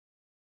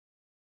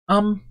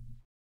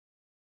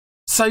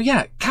 So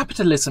yeah,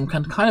 capitalism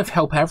can kind of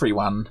help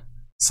everyone.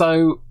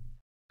 So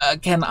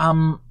again,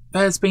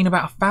 there's been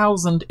about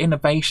 1,000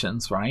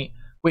 innovations, right,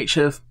 which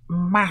have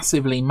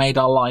massively made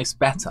our lives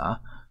better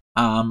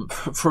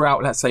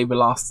throughout, let's say, the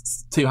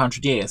last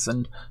 200 years,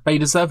 and they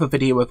deserve a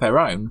video of their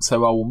own,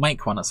 so I will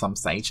make one at some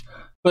stage.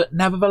 But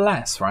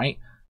nevertheless, right,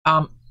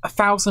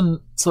 1,000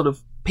 sort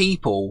of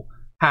people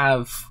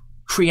have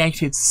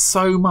created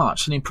so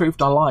much and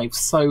improved our lives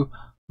so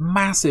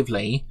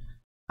massively.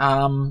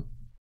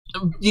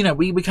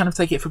 We kind of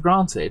take it for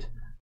granted.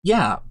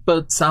 Yeah,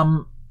 but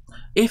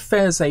if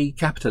there's a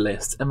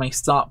capitalist and they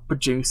start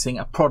producing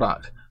a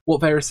product, what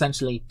they're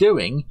essentially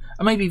doing,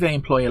 and maybe they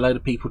employ a load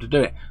of people to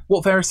do it,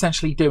 what they're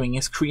essentially doing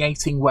is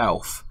creating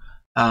wealth.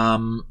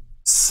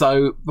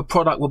 So the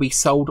product will be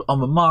sold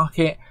on the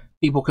market,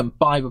 people can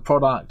buy the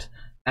product,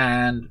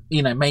 and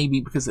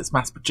maybe because it's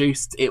mass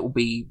produced, it will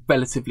be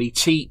relatively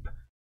cheap.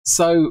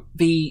 So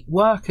the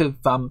work of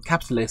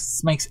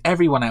capitalists makes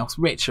everyone else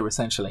richer,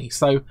 essentially.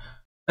 So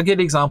a good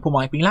example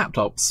might be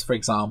laptops, for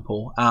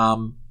example.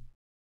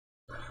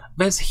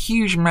 There's a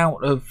huge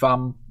amount of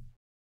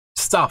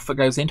stuff that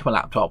goes into a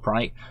laptop,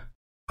 right?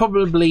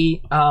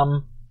 Probably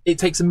it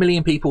takes 1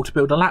 million people to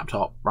build a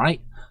laptop, right?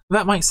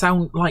 That might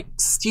sound like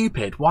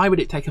stupid. Why would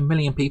it take 1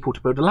 million people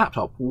to build a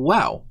laptop?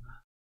 Well,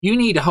 you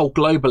need a whole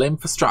global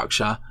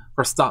infrastructure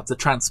for a start to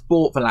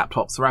transport the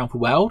laptops around the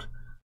world.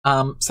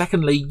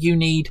 Secondly, you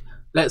need,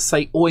 let's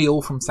say,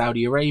 oil from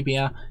Saudi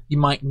Arabia. You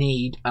might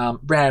need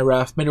rare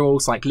earth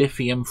minerals like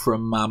lithium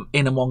from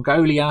Inner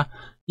Mongolia.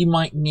 You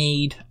might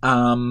need,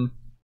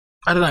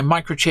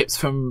 microchips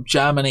from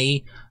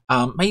Germany.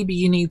 Maybe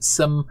you need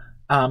some,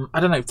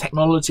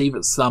 technology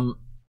that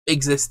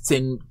exists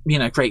in,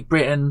 Great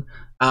Britain.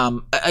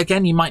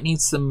 Again, you might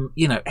need some,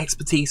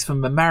 expertise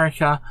from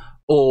America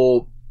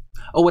or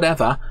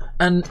whatever,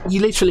 and you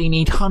literally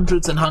need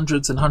hundreds and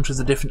hundreds and hundreds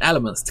of different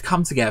elements to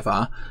come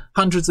together,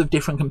 hundreds of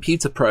different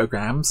computer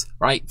programs,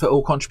 right, that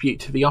all contribute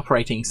to the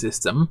operating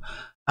system,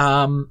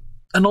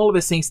 and all of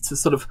this needs to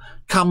sort of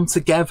come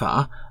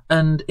together.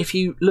 And if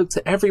you looked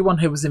at everyone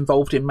who was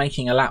involved in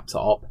making a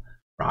laptop,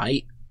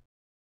 right,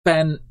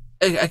 then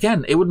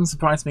again, it wouldn't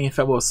surprise me if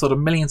there were sort of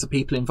millions of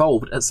people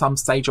involved at some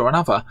stage or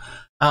another.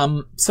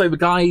 So the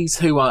guys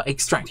who are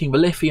extracting the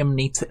lithium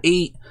need to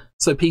eat,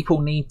 so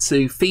people need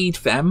to feed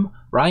them,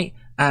 right?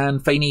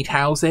 And they need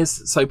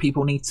houses, so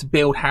people need to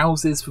build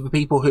houses for the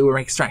people who are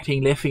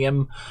extracting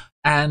lithium.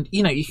 And,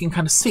 you can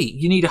kind of see,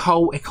 you need a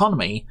whole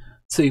economy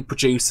to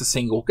produce a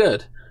single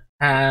good.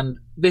 And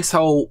this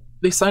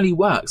only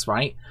works,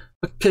 right,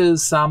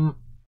 because of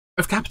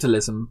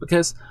capitalism.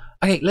 Because,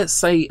 okay, let's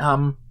say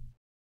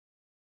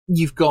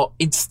you've got,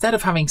 instead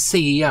of having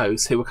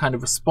CEOs who are kind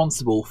of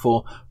responsible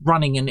for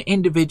running an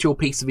individual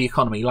piece of the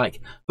economy, like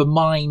the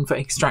mine that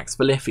extracts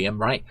the lithium,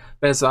 right?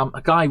 There's a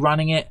guy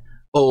running it,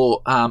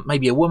 or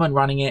maybe a woman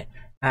running it,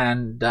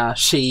 and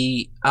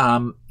she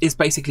is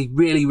basically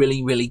really,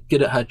 really, really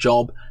good at her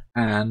job,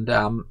 and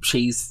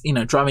she's,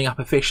 driving up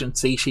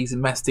efficiency, she's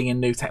investing in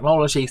new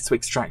technologies to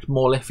extract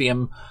more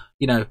lithium,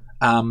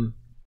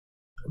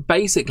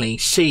 basically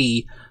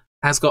she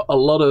has got a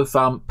lot of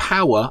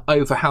power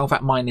over how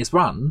that mine is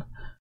run,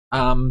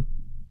 and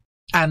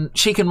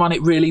she can run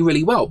it really,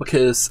 really well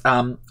because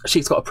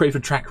she's got a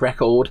proven track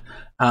record.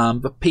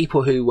 The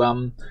people who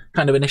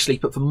kind of initially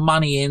put the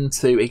money in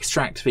to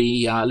extract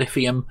the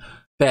lithium,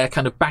 they're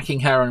kind of backing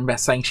her and they're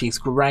saying she's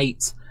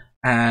great,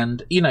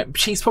 and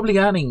she's probably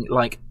earning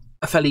like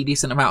a fairly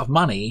decent amount of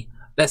money.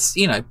 Let's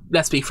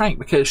be frank,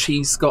 because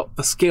she's got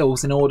the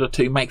skills in order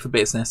to make the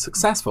business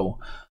successful.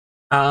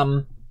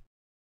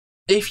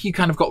 If you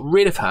kind of got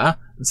rid of her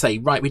and say,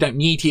 right, we don't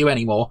need you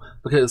anymore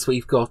because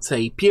we've got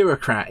a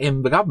bureaucrat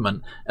in the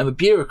government, and the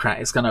bureaucrat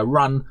is going to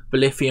run the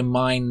lithium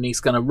mine, and he's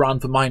going to run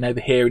the mine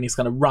over here, and he's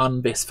going to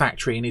run this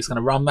factory, and he's going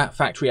to run that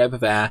factory over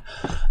there,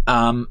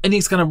 and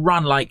he's going to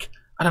run, like,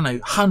 I don't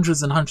know,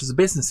 hundreds and hundreds of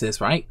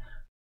businesses, right?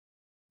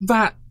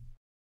 That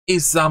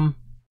is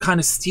kind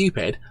of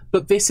stupid,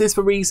 but this is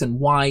the reason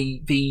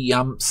why the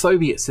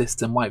Soviet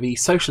system, why the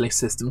socialist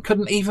system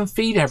couldn't even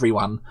feed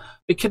everyone.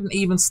 It couldn't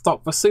even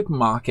stock the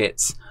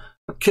supermarkets,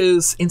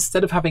 because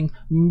instead of having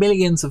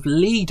millions of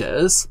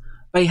leaders,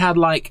 they had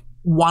like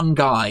one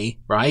guy,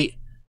 right,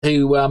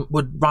 who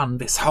would run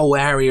this whole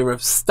area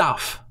of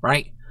stuff,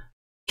 right?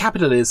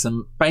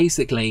 Capitalism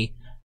basically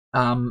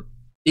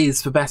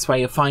is the best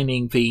way of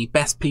finding the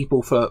best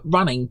people for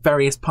running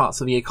various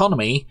parts of the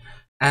economy,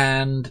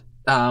 and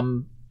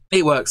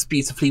it works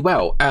beautifully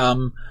well.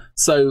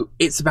 So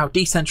it's about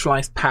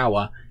decentralized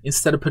power.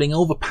 Instead of putting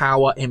all the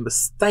power in the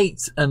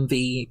state and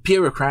the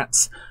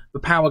bureaucrats, the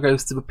power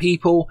goes to the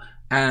people,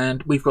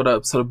 and we've got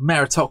a sort of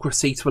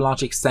meritocracy to a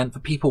large extent for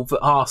people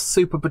that are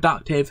super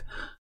productive,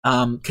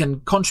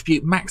 can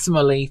contribute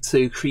maximally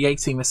to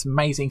creating this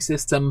amazing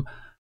system,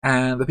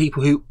 and the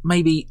people who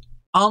maybe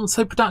aren't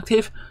so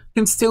productive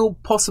can still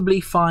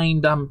possibly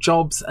find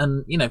jobs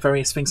and, you know,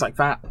 various things like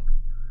that.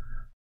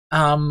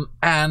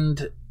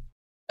 And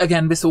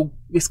again, this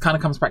kind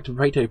of comes back to the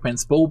Pareto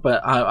principle,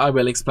 but I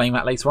will explain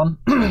that later on.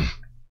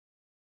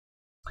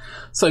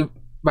 So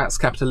that's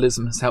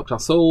capitalism has helped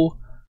us all.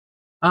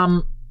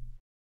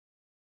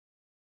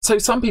 So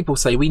some people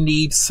say we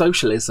need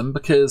socialism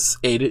because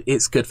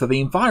it's good for the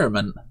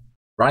environment,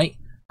 right?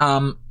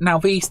 Now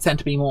these tend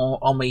to be more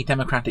on the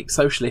democratic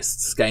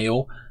socialist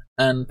scale,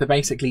 and they're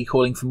basically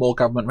calling for more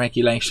government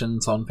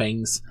regulations on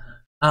things.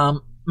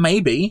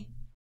 Maybe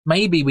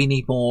we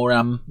need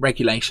more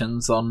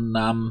regulations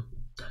on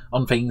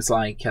things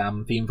like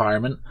the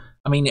environment.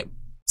 I mean, it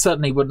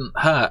certainly wouldn't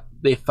hurt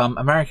if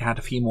America had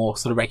a few more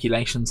sort of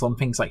regulations on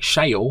things like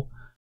shale.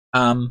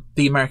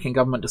 The American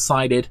government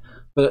decided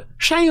that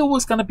shale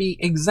was going to be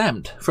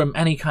exempt from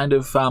any kind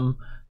of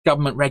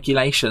government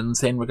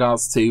regulations in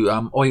regards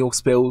to oil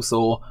spills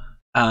or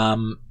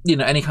you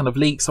know, any kind of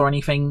leaks or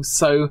anything.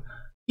 So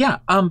yeah,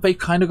 they've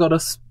kind of got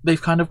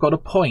a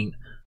point.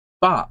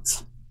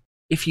 But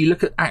if you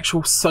look at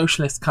actual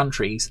socialist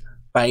countries,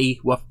 they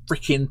were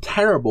freaking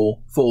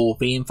terrible for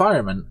the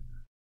environment.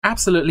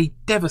 Absolutely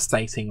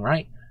devastating,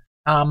 right?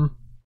 There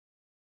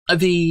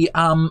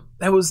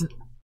was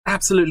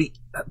absolutely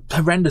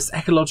horrendous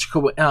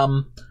ecological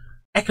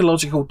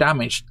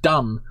damage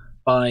done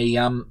by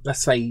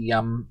let's say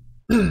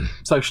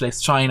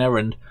socialist China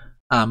and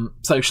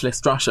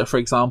socialist Russia, for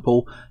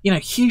example. You know,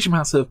 huge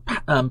amounts of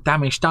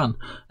damage done.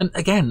 And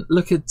again,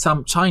 look at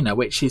China,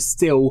 which is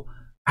still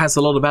has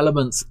a lot of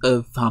elements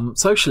of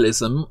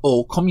socialism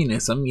or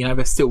communism. You know,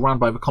 they're still run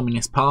by the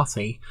Communist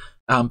Party.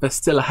 There's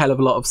still a hell of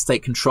a lot of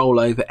state control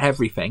over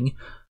everything.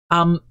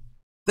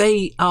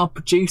 They are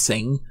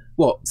producing,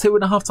 what,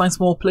 2.5 times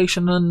more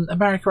pollution than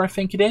America, I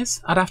think it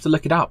is? I'd have to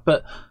look it up.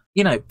 But,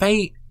 you know,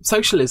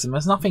 socialism,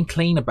 there's nothing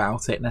clean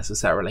about it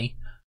necessarily.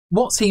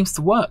 What seems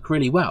to work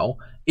really well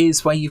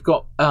is where you've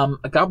got a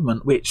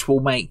government which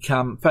will make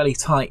fairly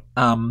tight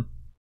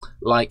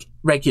like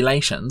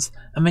regulations,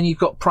 and then you've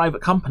got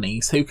private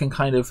companies who can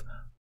kind of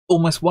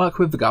almost work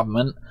with the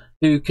government,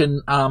 who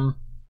can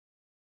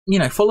you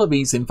know, follow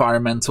these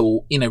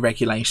environmental, you know,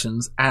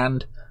 regulations.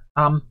 And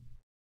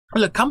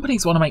look,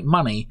 companies want to make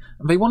money,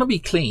 and they want to be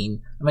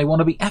clean, and they want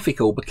to be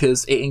ethical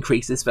because it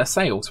increases their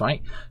sales,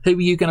 right? Who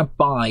are you going to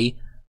buy,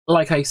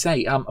 like I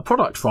say, a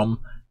product from?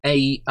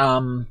 A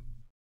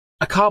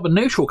carbon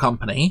neutral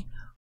company,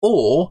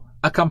 or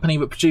a company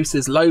that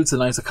produces loads and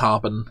loads of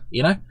carbon?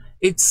 You know,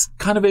 it's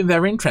kind of in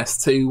their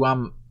interest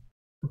to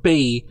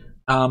be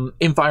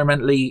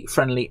environmentally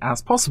friendly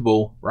as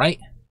possible, right?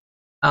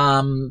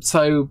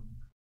 So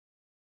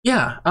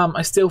yeah,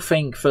 I still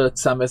think that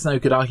there's no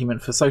good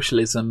argument for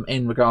socialism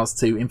in regards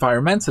to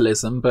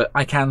environmentalism, but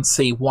I can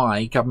see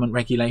why government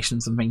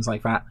regulations and things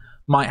like that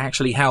might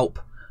actually help.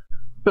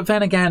 But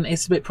then again,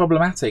 it's a bit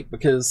problematic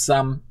because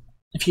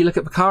if you look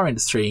at the car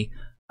industry,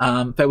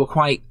 there were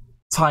quite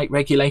tight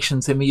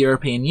regulations in the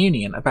European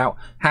Union about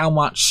how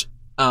much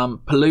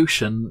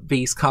pollution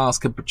these cars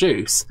could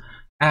produce,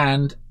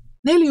 and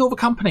nearly all the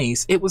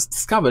companies, it was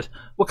discovered,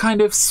 were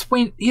kind of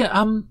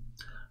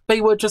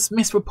they were just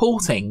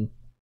misreporting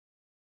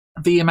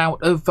the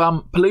amount of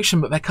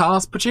pollution that their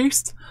cars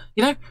produced.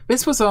 You know,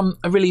 this was a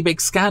really big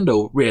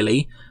scandal,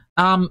 really.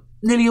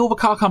 Nearly all the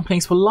car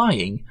companies were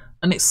lying,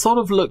 and it sort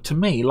of looked to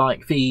me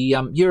like the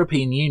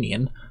European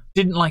Union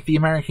didn't like the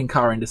American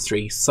car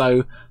industry,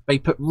 so they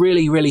put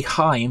really, really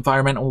high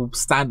environmental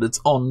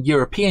standards on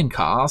European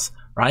cars,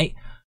 right?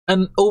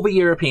 And all the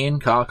European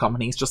car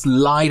companies just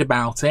lied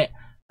about it,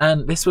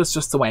 and this was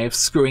just a way of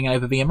screwing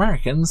over the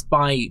Americans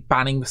by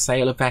banning the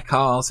sale of their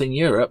cars in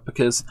Europe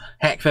because,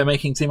 heck, they're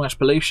making too much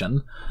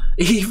pollution,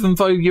 even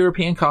though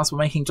European cars were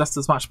making just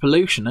as much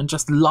pollution and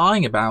just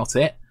lying about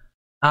it.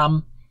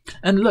 And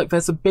look,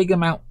 there's a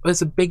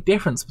big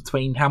difference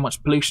between how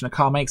much pollution a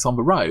car makes on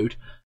the road,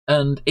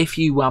 and if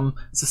you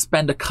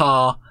suspend a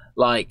car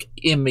like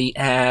in the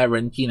air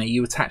and, you know,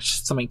 you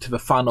attach something to the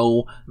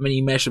funnel and then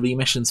you measure the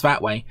emissions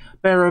that way,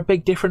 there are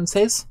big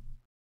differences.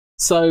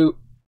 So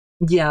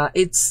yeah,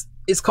 it's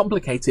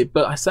complicated,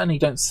 but I certainly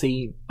don't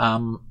see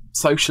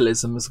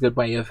socialism as a good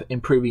way of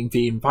improving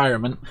the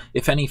environment.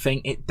 If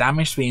anything, it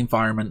damaged the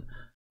environment.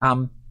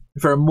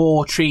 There are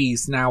more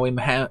trees now in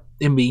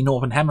the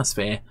northern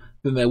hemisphere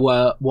than there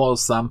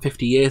was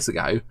 50 years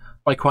ago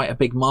by quite a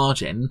big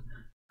margin.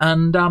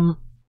 And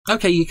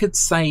okay, you could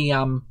say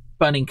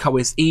burning coal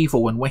is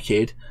evil and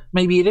wicked.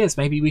 Maybe it is.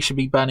 Maybe we should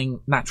be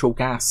burning natural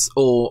gas,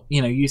 or, you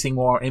know, using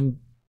more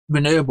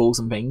renewables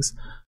and things.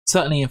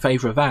 Certainly in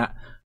favour of that.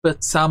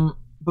 But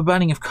the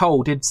burning of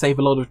coal did save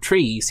a lot of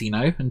trees, you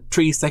know, and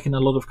trees taking a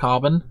lot of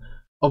carbon,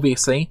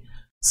 obviously.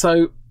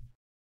 So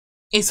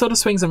it sort of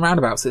swings and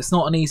roundabouts. It's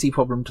not an easy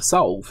problem to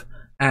solve.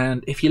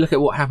 And if you look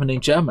at what happened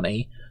in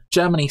Germany,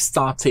 Germany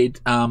started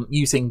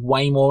using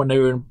way more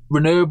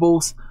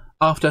renewables.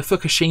 After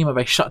Fukushima,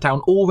 they shut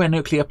down all their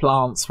nuclear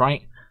plants,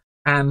 right?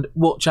 And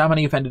what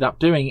Germany have ended up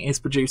doing is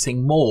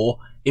producing more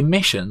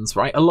emissions,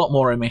 right? A lot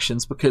more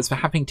emissions, because they're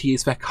having to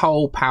use their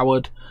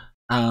coal-powered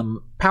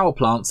power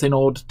plants in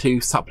order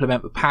to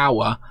supplement the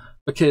power,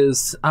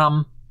 because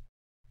the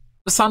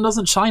sun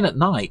doesn't shine at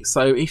night.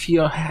 So if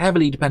you're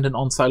heavily dependent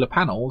on solar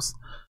panels,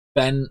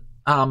 then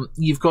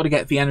you've got to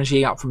get the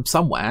energy up from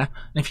somewhere.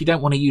 And if you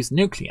don't want to use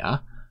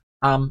nuclear,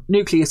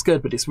 nuclear is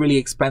good, but it's really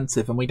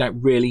expensive, and we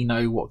don't really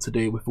know what to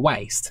do with the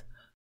waste.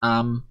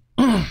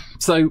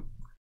 So,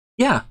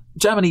 yeah,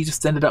 Germany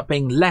just ended up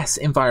being less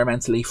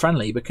environmentally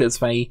friendly because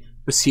they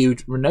pursued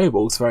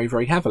renewables very,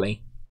 very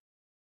heavily.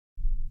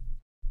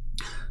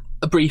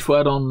 A brief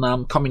word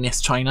on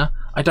communist China.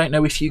 I don't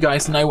know if you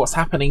guys know what's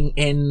happening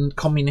in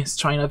communist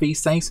China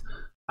these days,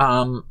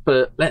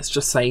 but let's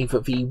just say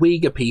that the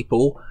Uyghur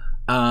people,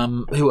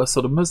 who are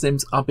sort of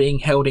Muslims, are being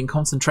held in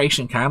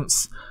concentration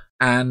camps.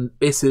 And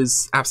this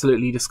is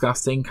absolutely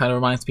disgusting. Kind of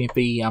reminds me of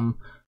the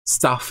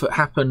stuff that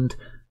happened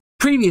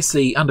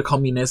previously under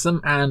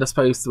communism, and I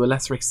suppose to a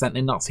lesser extent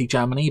in Nazi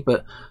Germany.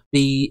 But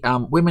the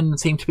women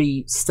seem to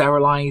be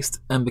sterilised,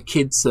 and the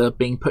kids are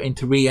being put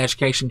into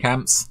re-education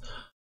camps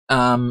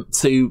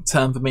to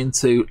turn them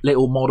into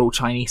little model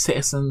Chinese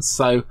citizens.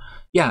 So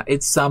yeah,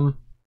 it's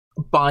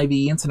by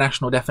the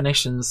international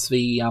definitions,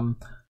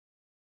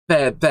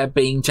 they're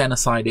being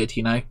genocided.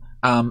 You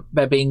know,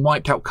 they're being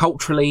wiped out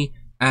culturally,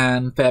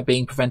 and they're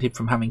being prevented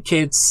from having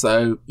kids.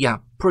 So yeah,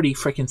 pretty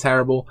freaking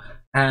terrible.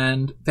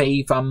 And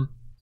they've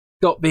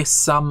got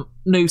this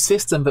new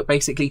system that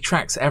basically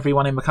tracks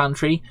everyone in the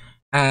country.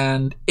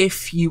 And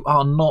if you're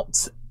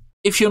not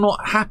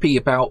happy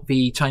about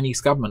the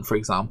Chinese government, for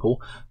example,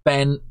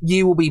 then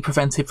you will be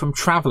prevented from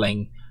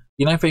traveling.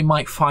 You know, they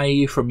might fire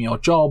you from your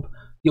job.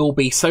 You'll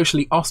be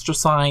socially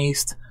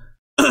ostracized.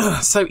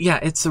 So yeah,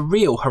 it's a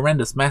real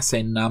horrendous mess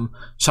in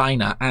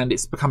China, and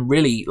it's become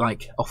really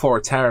like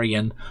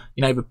authoritarian.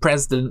 You know, the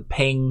President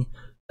Ping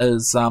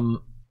is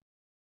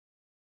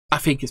I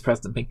think it's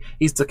President Ping.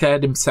 He's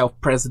declared himself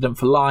president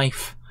for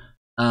life.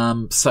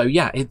 So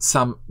yeah, it's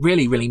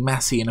really, really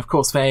messy, and of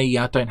course they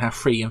don't have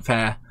free and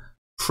fair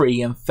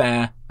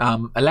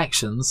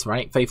elections,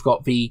 right? They've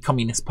got the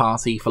Communist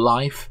Party for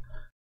life.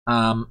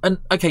 And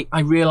okay, I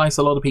realise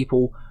a lot of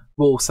people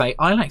will say,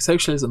 I like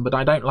socialism, but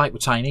I don't like the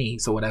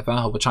Chinese or whatever,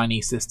 or the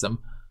Chinese system.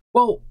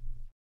 Well,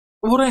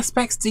 what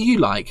aspects do you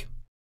like?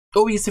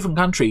 All these different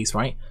countries,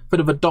 right, that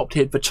have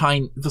adopted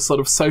the sort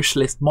of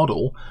socialist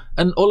model,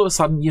 and all of a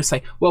sudden you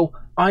say, well,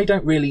 I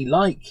don't really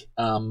like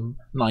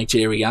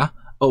Nigeria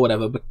or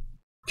whatever,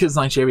 because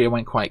Nigeria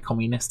went quite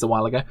communist a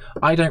while ago.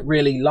 I don't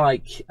really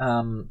like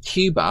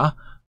Cuba,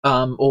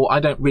 or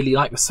I don't really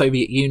like the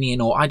Soviet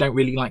Union, or I don't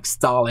really like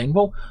Stalin.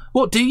 Well,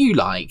 what do you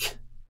like?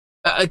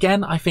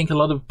 Again, I think a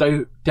lot of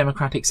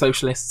democratic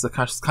socialists are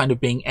kind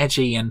of being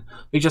edgy, and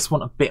they just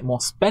want a bit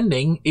more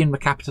spending in the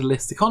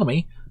capitalist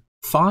economy.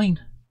 Fine.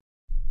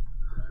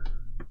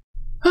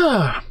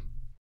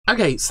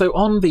 Okay, so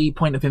on the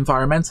point of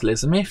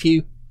environmentalism, if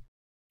you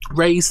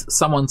raise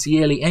someone's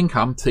yearly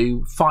income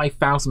to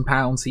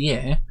 £5,000 a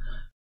year,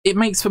 it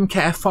makes them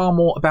care far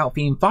more about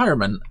the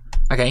environment.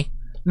 Okay,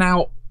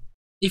 now,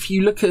 if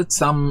you look at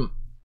some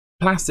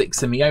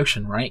plastics in the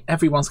ocean, right?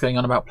 Everyone's going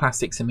on about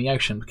plastics in the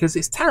ocean because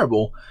it's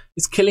terrible.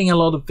 It's killing a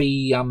lot of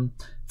the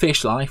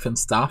fish life and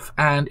stuff,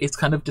 and it's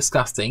kind of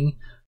disgusting.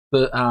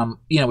 But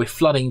you know, we're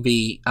flooding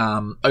the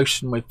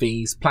ocean with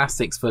these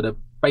plastics that are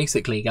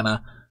basically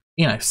gonna,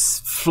 you know,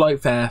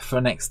 float there for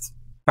the next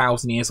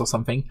 1,000 years or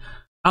something.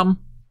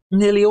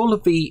 Nearly all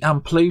of the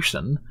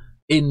pollution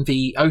in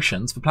the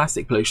oceans, the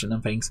plastic pollution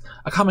and things,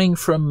 are coming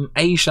from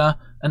Asia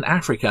and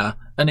Africa,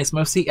 and it's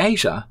mostly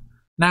Asia.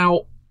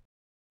 Now,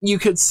 you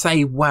could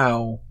say,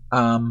 well,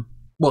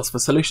 what's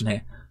the solution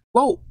here?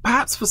 Well,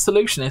 perhaps the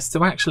solution is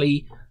to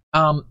actually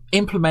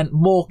implement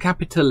more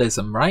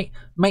capitalism, right?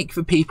 Make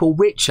the people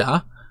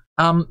richer,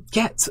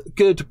 get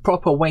good,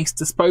 proper waste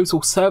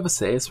disposal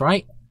services,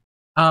 right?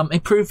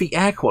 Improve the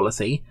air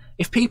quality.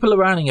 If people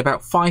are earning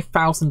about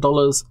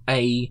 $5,000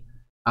 a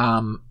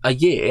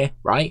year,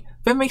 right,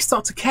 then they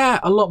start to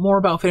care a lot more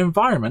about their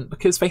environment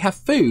because they have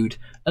food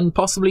and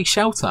possibly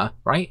shelter,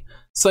 right?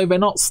 So they're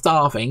not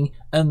starving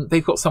and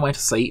they've got somewhere to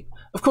sleep.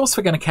 Of course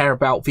they're going to care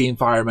about the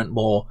environment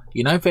more.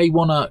 You know, they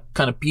want to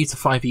kind of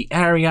beautify the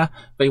area.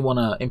 They want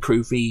to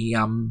improve the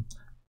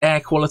air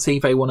quality.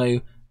 They want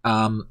to,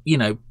 you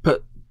know,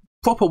 put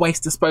proper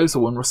waste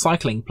disposal and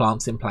recycling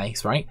plants in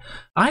place, right?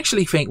 I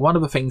actually think one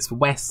of the things the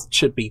West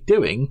should be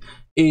doing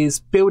is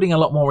building a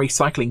lot more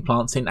recycling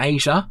plants in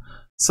Asia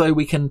so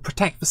we can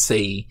protect the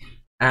sea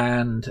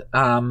and,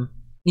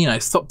 you know,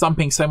 stop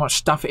dumping so much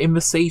stuff in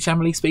the sea,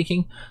 generally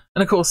speaking.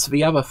 And of course,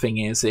 the other thing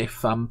is,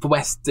 if the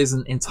West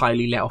isn't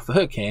entirely let off the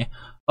hook here,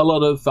 a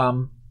lot of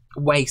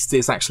waste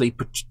is actually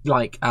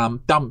like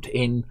dumped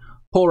in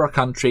poorer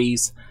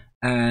countries,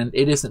 and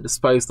it isn't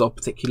disposed of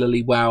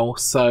particularly well.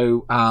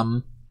 So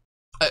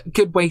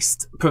good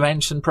waste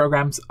prevention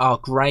programs are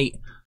great,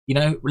 you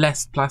know,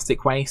 less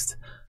plastic waste.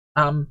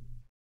 On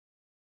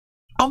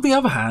the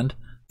other hand,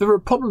 there are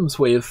problems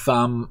with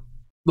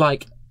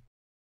like,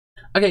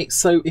 okay,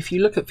 so if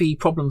you look at the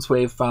problems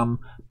with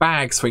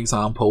bags, for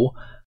example,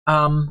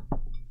 a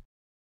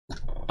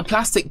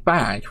plastic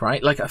bag,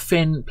 right, like a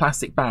thin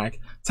plastic bag,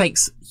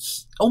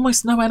 takes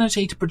almost no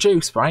energy to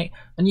produce, right?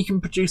 And you can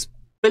produce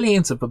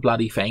billions of the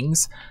bloody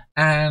things.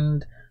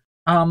 And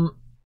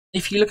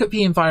if you look at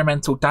the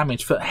environmental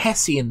damage that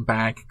Hessian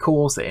bag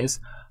causes,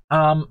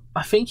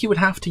 I think you would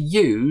have to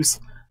use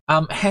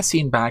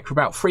Hessian bag for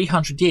about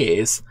 300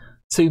 years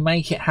to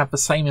make it have the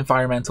same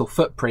environmental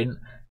footprint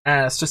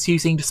as just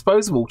using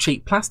disposable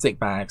cheap plastic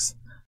bags.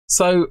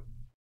 So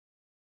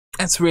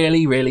it's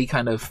really, really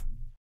kind of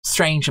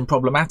strange and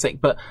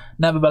problematic, but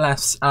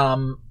nevertheless,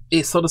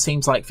 it sort of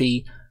seems like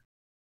the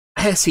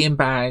Hessian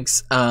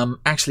bags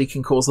actually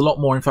can cause a lot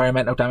more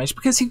environmental damage,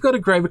 because you've got to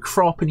grow the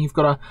crop and you've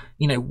got to,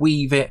 you know,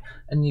 weave it,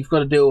 and you've got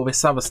to do all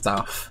this other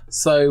stuff.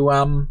 So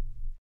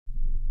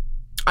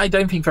I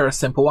don't think there are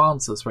simple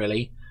answers,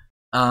 really.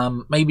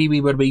 Maybe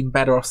we would have been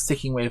better off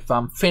sticking with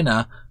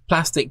thinner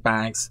plastic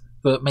bags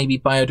that maybe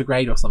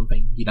biodegrade or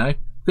something, you know,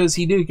 because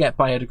you do get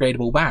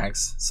biodegradable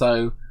bags.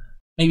 So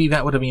maybe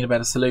that would have been a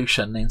better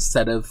solution,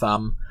 instead of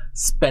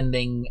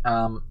spending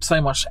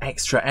so much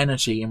extra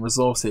energy and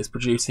resources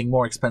producing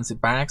more expensive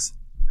bags.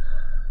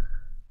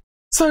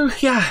 So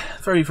yeah,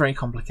 very, very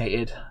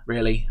complicated,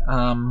 really.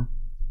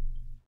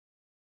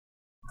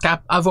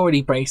 I've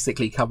already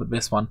basically covered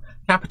this one.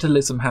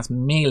 Capitalism has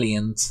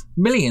millions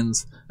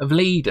of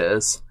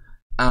leaders.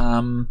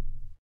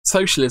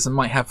 Socialism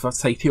might have, let's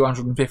say,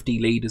 250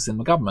 leaders in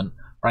the government,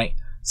 right?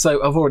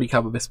 So I've already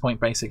covered this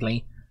point,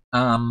 basically.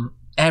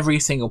 Every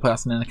single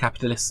person in a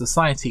capitalist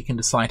society can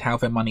decide how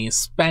their money is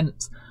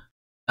spent.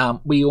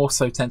 We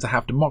also tend to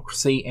have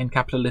democracy in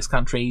capitalist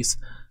countries,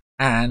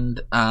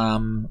 and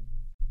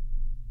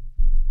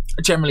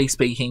generally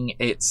speaking,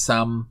 it's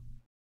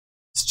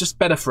just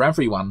better for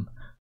everyone.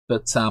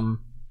 But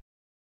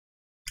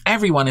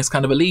everyone is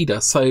kind of a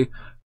leader. So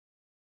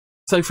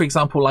for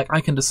example, like, I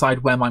can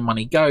decide where my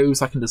money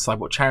goes. I can decide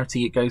what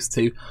charity it goes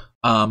to,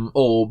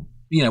 or,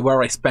 you know,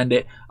 where I spend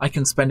it. I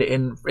can spend it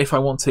in, if I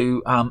want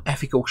to,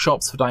 ethical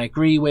shops that I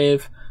agree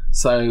with.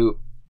 So,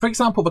 for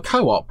example, the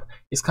co-op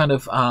is kind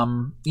of,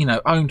 you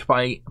know, owned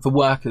by the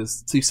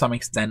workers to some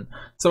extent.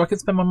 So I can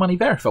spend my money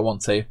there if I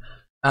want to.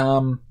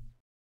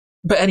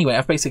 But anyway,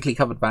 I've basically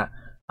covered that.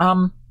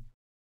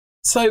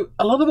 So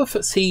a lot of the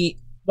FTSE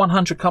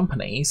 100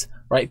 companies,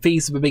 right,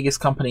 these are the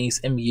biggest companies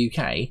in the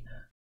UK,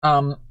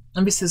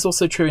 and this is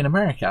also true in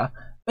America,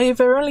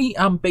 they're only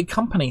big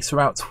companies for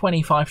about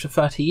 25 to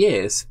 30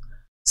 years.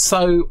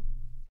 So,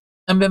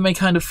 and then they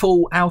kind of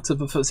fall out of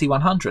the FTSE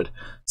 100.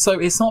 So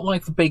it's not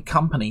like the big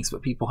companies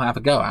that people have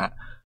a go at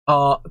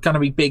are going to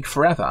be big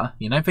forever,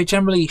 you know, they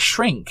generally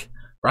shrink,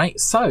 right?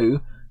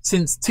 So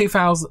since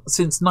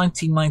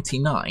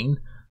 1999,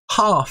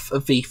 half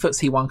of the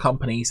FTSE 1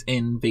 companies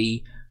in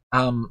the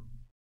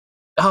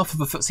half of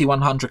the FTSE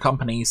 100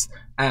 companies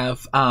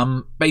have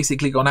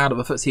basically gone out of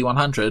the FTSE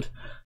 100,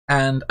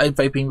 and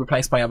they've been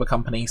replaced by other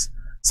companies.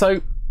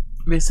 So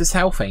this is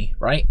healthy,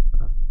 right?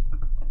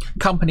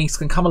 Companies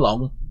can come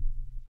along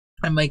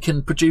and they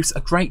can produce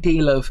a great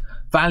deal of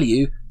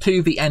value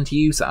to the end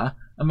user,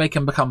 and they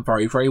can become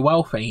very, very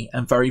wealthy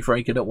and very,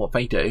 very good at what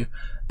they do.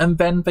 And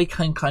then they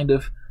can kind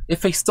of,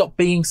 if they stop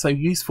being so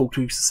useful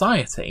to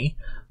society,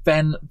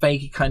 then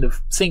they kind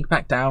of sink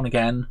back down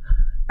again.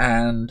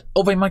 And,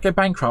 or they might go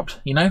bankrupt,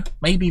 you know?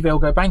 Maybe they'll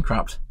go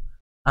bankrupt.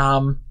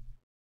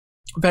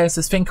 There's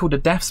this thing called a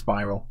death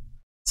spiral.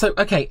 So,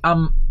 okay,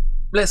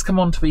 let's come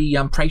on to the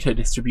Pareto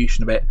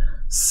distribution a bit.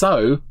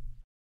 So,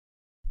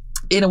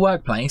 in a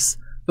workplace,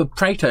 the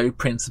Pareto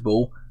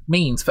principle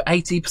means that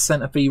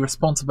 80% of the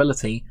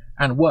responsibility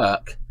and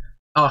work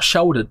are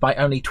shouldered by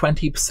only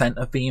 20%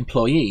 of the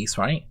employees,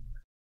 right?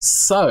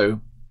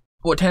 So,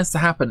 what tends to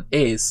happen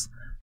is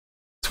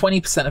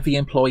 20% of the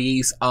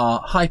employees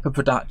are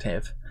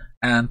hyper-productive,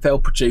 and they'll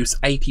produce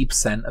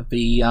 80% of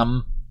the,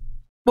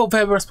 well,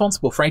 they're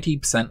responsible for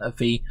 80% of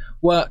the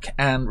work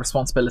and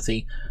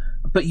responsibility,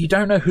 but you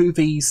don't know who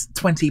these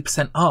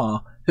 20%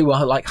 are who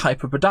are, like,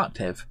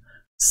 hyper-productive.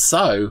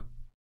 So,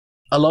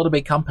 a lot of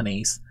big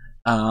companies,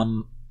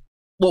 what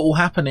will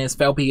happen is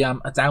there'll be a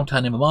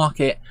downturn in the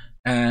market,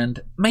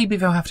 and maybe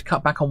they'll have to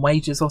cut back on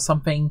wages or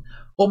something,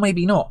 or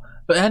maybe not.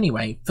 But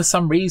anyway, for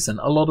some reason,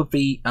 a lot of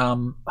the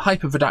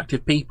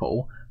hyper-productive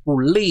people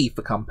will leave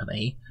the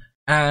company,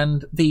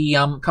 and the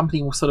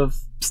company will sort of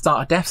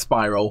start a death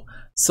spiral.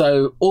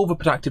 So all the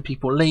productive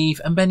people leave,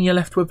 and then you're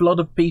left with a lot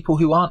of people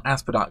who aren't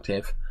as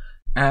productive.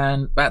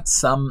 And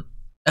that's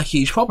a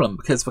huge problem,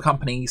 because the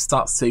company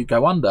starts to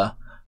go under,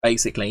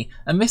 basically.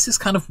 And this is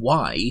kind of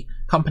why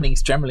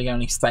companies generally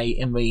only stay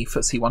in the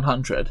FTSE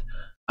 100.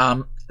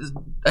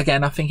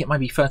 Again, I think it might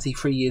be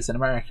 33 years in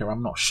America,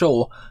 I'm not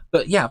sure.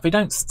 But yeah, they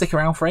don't stick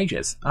around for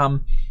ages.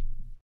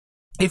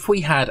 If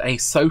we had a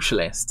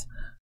socialist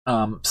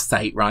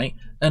state, right,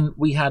 and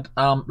we had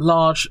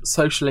large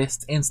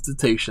socialist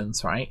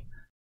institutions, right,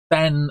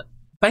 then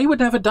they would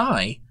never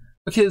die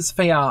because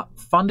they are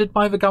funded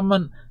by the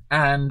government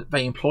and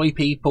they employ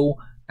people,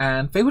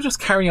 and they will just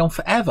carry on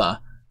forever.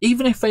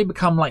 Even if they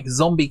become like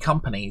zombie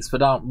companies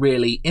that aren't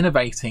really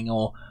innovating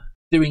or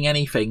doing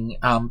anything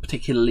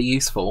particularly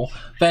useful,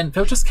 then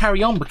they'll just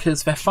carry on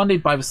because they're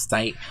funded by the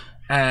state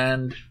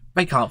and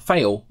they can't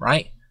fail,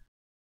 right?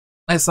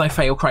 There's no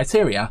fail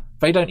criteria.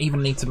 They don't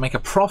even need to make a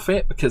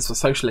profit because the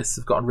socialists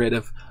have gotten rid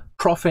of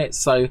profit,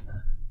 so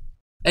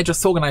they're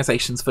just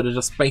organizations that are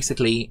just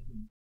basically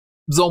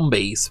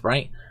zombies,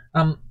 right?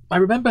 I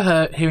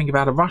remember hearing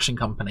about a Russian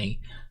company,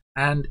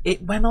 and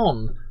it went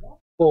on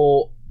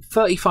for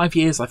 35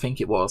 years, I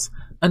think it was,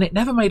 and it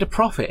never made a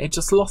profit. It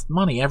just lost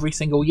money every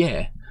single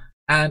year,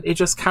 and it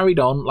just carried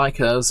on like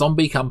a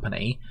zombie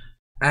company.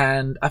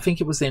 And I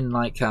think it was in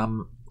like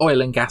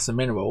oil and gas and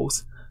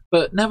minerals,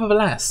 but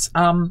nevertheless,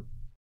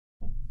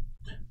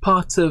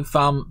 part of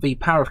the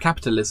power of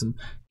capitalism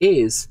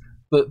is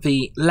that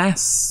the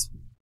less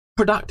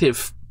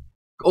productive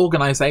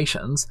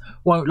organizations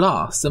won't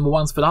last, and the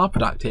ones that are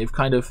productive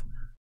kind of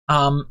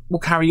will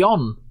carry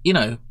on, you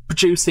know,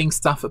 producing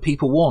stuff that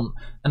people want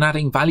and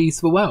adding value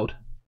to the world.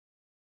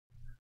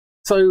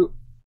 So,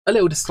 a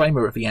little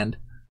disclaimer at the end.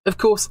 Of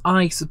course,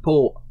 I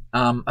support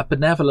a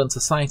benevolent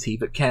society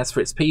that cares for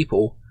its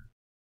people,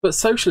 but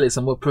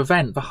socialism will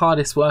prevent the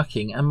hardest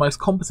working and most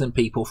competent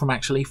people from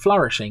actually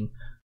flourishing.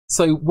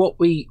 So what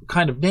we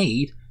kind of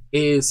need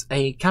is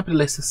a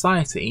capitalist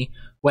society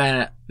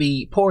where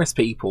the poorest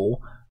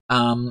people,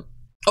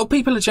 or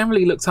people are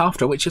generally looked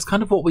after, which is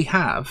kind of what we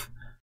have.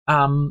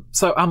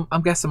 So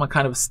I'm guessing I'm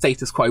kind of a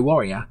status quo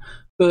warrior,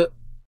 but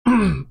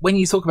when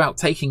you talk about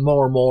taking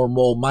more and more and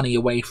more money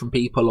away from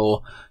people,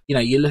 or, you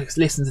know, you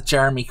listen to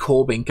Jeremy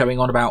Corbyn going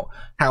on about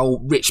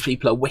how rich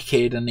people are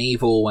wicked and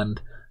evil,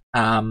 and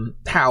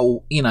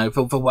how, you know,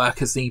 the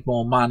workers need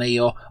more money,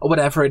 or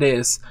whatever it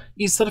is,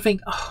 you sort of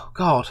think, oh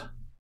God,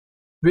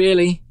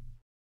 really?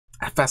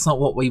 That's not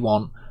what we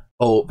want,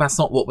 or that's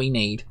not what we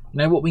need. You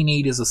know, what we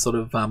need is a sort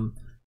of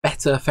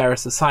better, fairer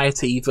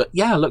society that,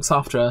 yeah, looks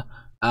after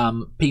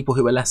people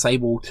who are less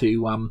able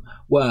to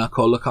work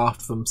or look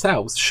after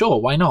themselves.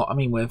 Sure, why not? I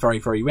mean, we're very,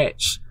 very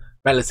rich,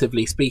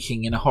 relatively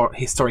speaking, in a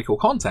historical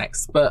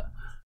context, but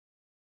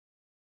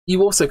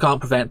you also can't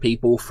prevent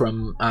people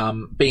from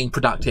being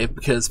productive,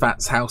 because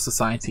that's how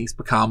societies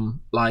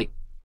become, like,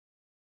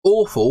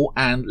 awful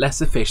and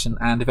less efficient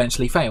and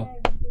eventually fail.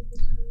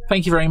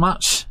 Thank you very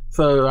much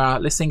for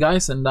listening,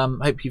 guys, and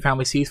hope you found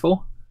this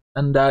useful.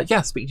 And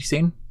yeah, speak to you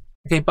soon.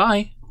 Okay,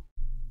 bye.